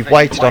because then you've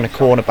waited on a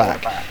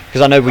cornerback.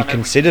 Because I know we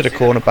considered a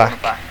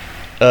cornerback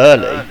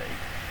early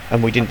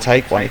and we didn't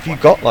take one. If you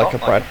got like a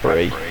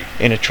Bradbury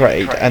in a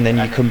trade and then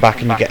you come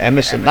back and you get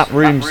Emerson, that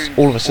room's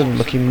all of a sudden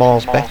looking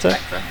miles better.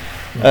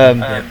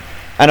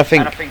 And I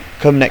think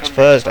come next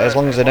Thursday, as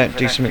long as they don't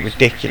do something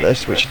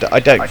ridiculous, which I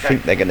don't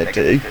think they're going to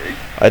do,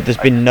 there's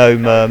been no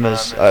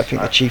murmurs. I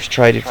think the Chiefs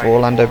traded for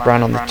Orlando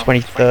Brown on the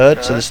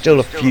 23rd, so there's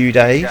still a few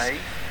days.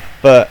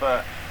 But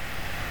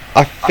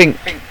I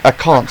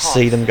can't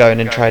see them going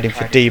and trading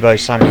for Deebo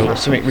Samuel or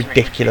something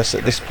ridiculous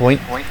at this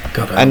point.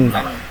 And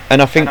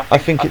I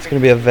think it's going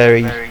to be a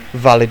very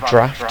valid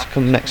draft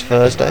come next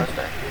Thursday.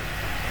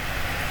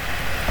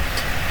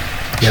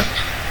 Yeah,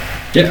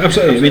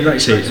 absolutely. I mean, like I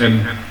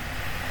say,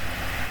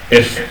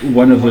 if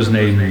one of those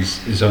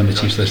names is on the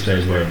Chiefs list,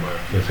 then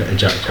we've hit a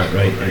jackpot,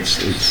 right?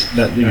 It's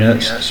that, you know,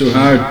 that's so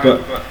hard.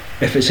 But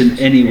if it's in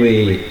any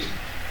way,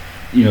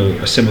 you know,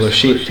 a similar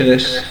shape to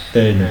this,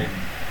 then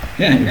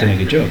yeah, you've done a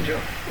good job.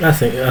 I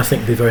think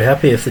they'd be very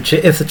happy if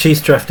the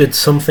Chiefs drafted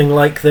something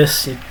like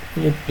this.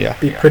 You'd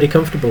be pretty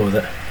comfortable with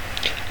it.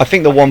 I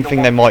think the one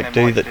thing they might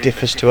do that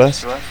differs to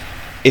us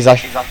is I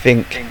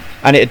think,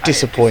 and it'd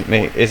disappoint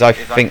me, is I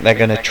think they're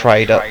going to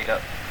trade up.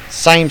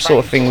 Same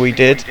sort of thing we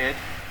did.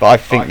 But I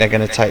think they're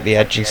going to take the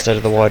edge instead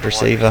of the wide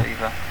receiver.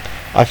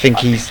 I think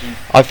he's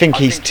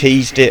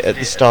teased it at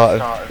the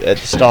start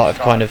of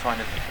kind of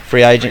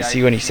free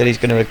agency when he said he's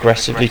going to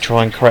aggressively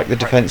try and correct the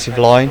defensive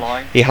line.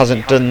 He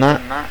hasn't done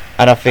that,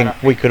 and I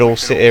think we could all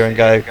sit here and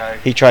go,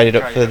 he traded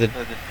up for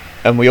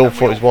and we all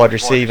thought it was wide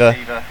receiver,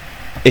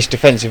 it's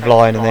defensive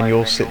line, and then you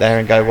all sit there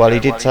and go, well, he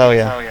did tell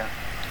you.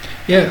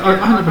 Yeah,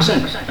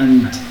 100%,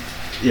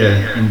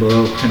 and we're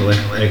all kind of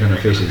left egg on our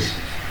faces.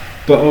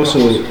 But also,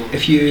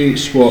 if you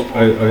swap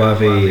out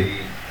Olave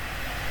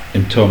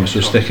and Thomas,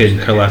 or stick in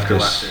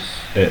Karlaftis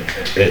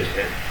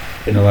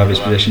in Olave's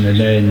position, and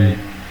then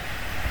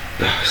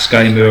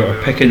Sky Moore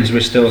or Pickens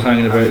was still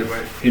hanging about,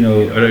 you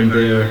know, around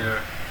there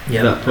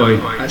at that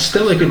point, that's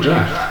still a good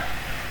draft.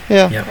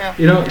 Yeah.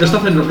 You know, there's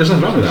nothing wrong with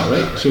that,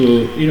 right? So,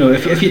 you know,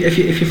 if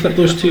you flip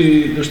those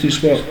two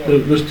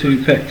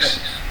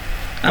picks,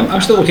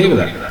 I'm still okay with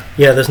that.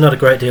 Yeah, there's not a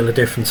great deal of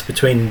difference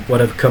between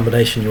whatever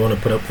combination you want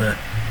to put up there.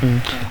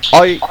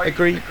 I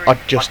agree. I'd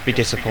just be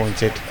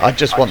disappointed. I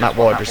just want that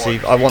wide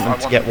receiver. I want them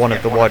to get one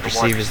of the wide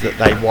receivers that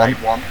they want,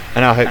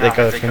 and I hope they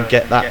go and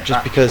get that.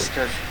 Just because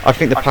I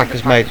think the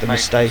Packers made the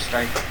mistake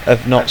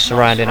of not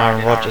surrounding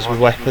Aaron Rodgers with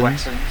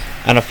weapons,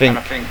 and I think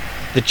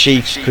the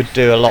Chiefs could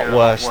do a lot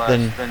worse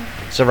than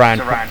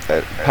surround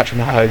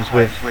Patrick Mahomes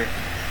with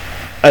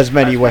as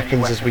many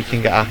weapons as we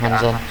can get our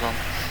hands on.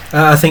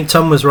 I think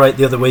Tom was right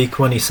the other week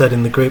when he said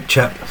in the group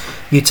chat,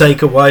 you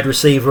take a wide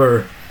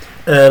receiver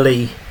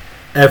early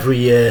every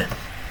year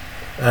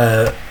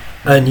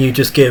and you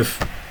just give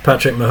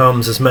Patrick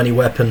Mahomes as many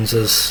weapons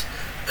as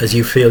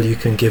you feel you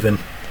can give him.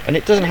 And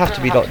it doesn't have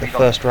to be like the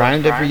first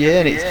round every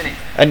year,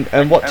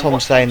 and what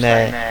Tom's saying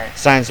there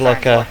sounds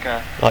like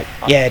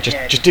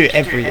just do it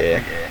every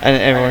year,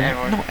 and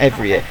everyone, not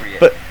every year,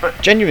 but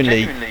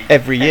genuinely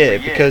every year,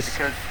 because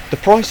the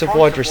price of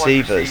wide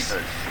receivers,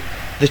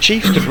 the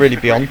Chiefs could really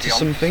be onto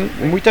something,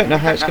 and we don't know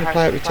how it's going to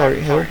play out with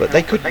Tyreek Hill, but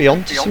they could be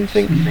onto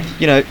something.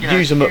 You know,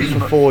 use them up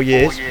for 4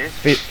 years,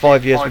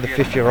 5 years with a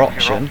 5th-year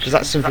option, because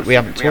that's something we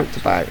haven't talked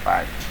about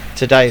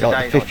today,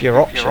 like the 5th-year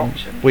option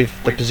with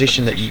the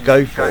position that you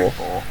go for.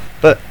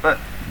 But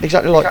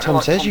exactly like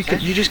Tom says, you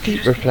just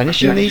keep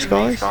replenishing these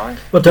guys.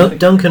 Well,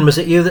 Duncan, was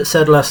it you that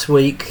said last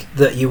week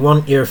that you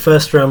want your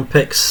first-round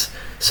picks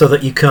so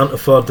that you can't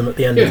afford them at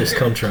the end of this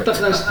contract?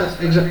 That's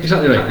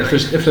exactly right.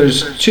 If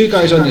there's 2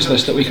 guys on this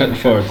list that we can't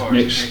afford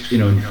next,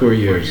 in 4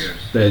 years,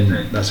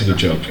 then that's a good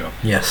job.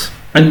 Yes.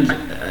 And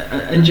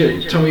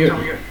Tom,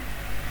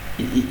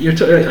 you're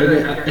talking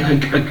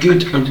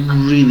a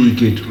really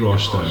good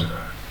roster.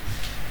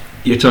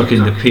 You're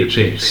talking the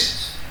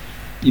Patriots,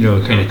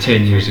 kind of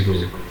 10 years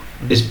ago.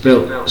 It's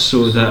built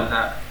so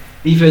that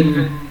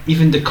even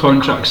the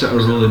contracts that are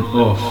rolling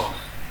off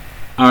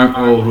aren't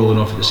all rolling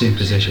off at the same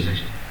position.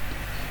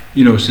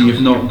 So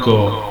you've not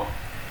got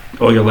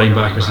all your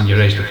linebackers and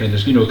your edge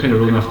defenders, kind of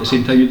rolling off at the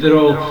same time. They're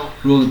all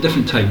rolling at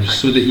different times,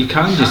 so that you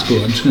can just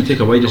go, I'm just going to take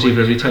a wide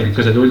receiver every time,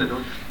 because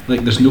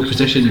there's no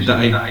position that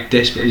I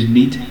desperately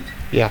need.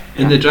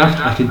 In the draft,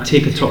 I can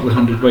take a top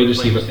 100 wide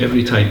receiver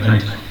every time,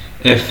 and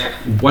if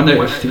 1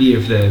 out of 3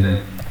 of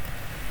them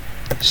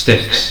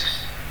sticks,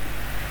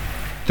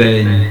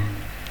 then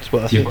It's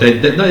worth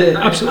no,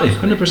 absolutely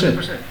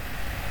 100%.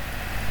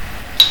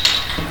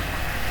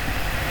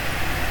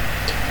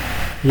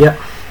 Yeah,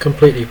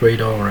 completely agreed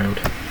all around.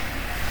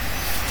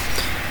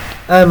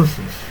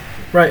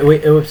 Right,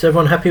 is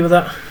everyone happy with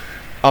that?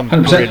 I'm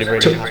 100%. really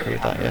happy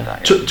with that.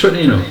 Yeah.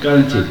 20,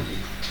 guaranteed.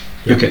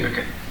 Yeah.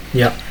 Okay.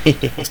 Yeah.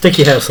 Stick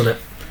your house on it.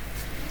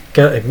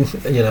 Go, what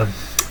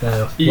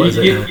is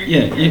it?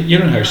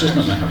 Your own house. It's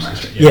not my house.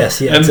 Is it? Yeah.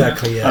 Yes, yeah,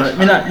 exactly. Yeah.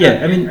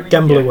 I mean,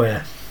 Gamble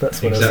aware.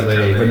 That's what exactly.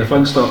 I was When the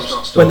fun stops,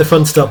 stop. When the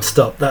fun stops,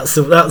 stop. That's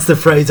the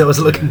phrase I was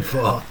looking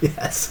for.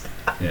 Yes.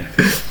 Yeah.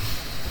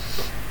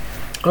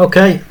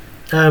 Okay.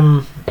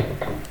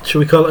 Should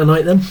we call it a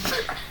night then?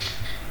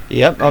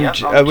 Yep.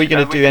 Are we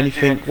going to do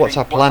anything? What's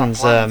our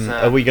plans?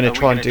 Are we going to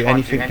try and do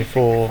anything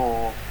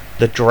before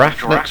the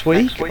draft next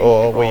week,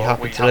 or are we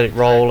happy to let it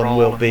roll and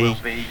we'll be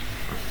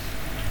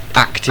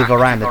active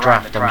around the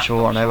draft? I'm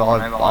sure. I know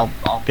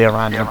I'll be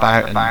around and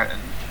about and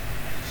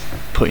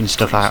putting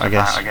stuff out. I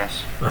guess.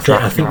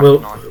 I think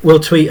we'll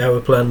tweet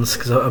our plans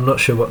because I'm not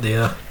sure what they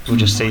are. We'll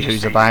just see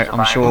who's about.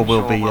 I'm sure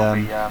we'll be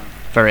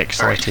very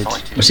excited.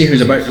 We'll see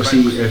who's about. We'll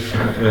see if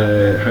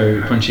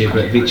how punchy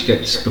Brett Veach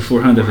gets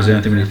beforehand. If there's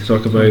anything we need to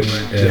talk about.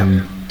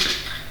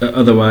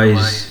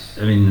 Otherwise,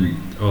 I mean,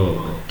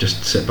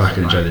 just sit back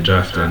and enjoy the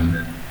draft,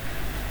 and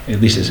at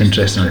least it's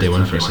interesting on day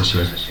one for us this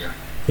year.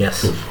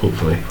 Yes.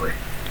 Hopefully.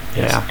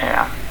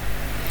 Yeah.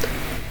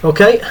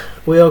 Okay,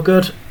 we all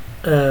good.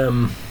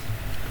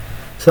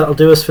 So that'll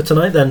do us for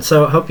tonight then.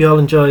 So I hope you all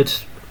enjoyed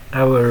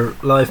our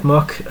live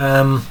mock.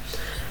 I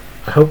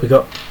hope we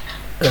got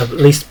at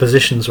least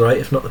positions right,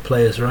 if not the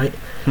players right.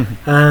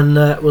 And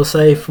we'll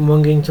say from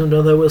one game to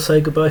another, we'll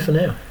say goodbye for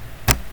now.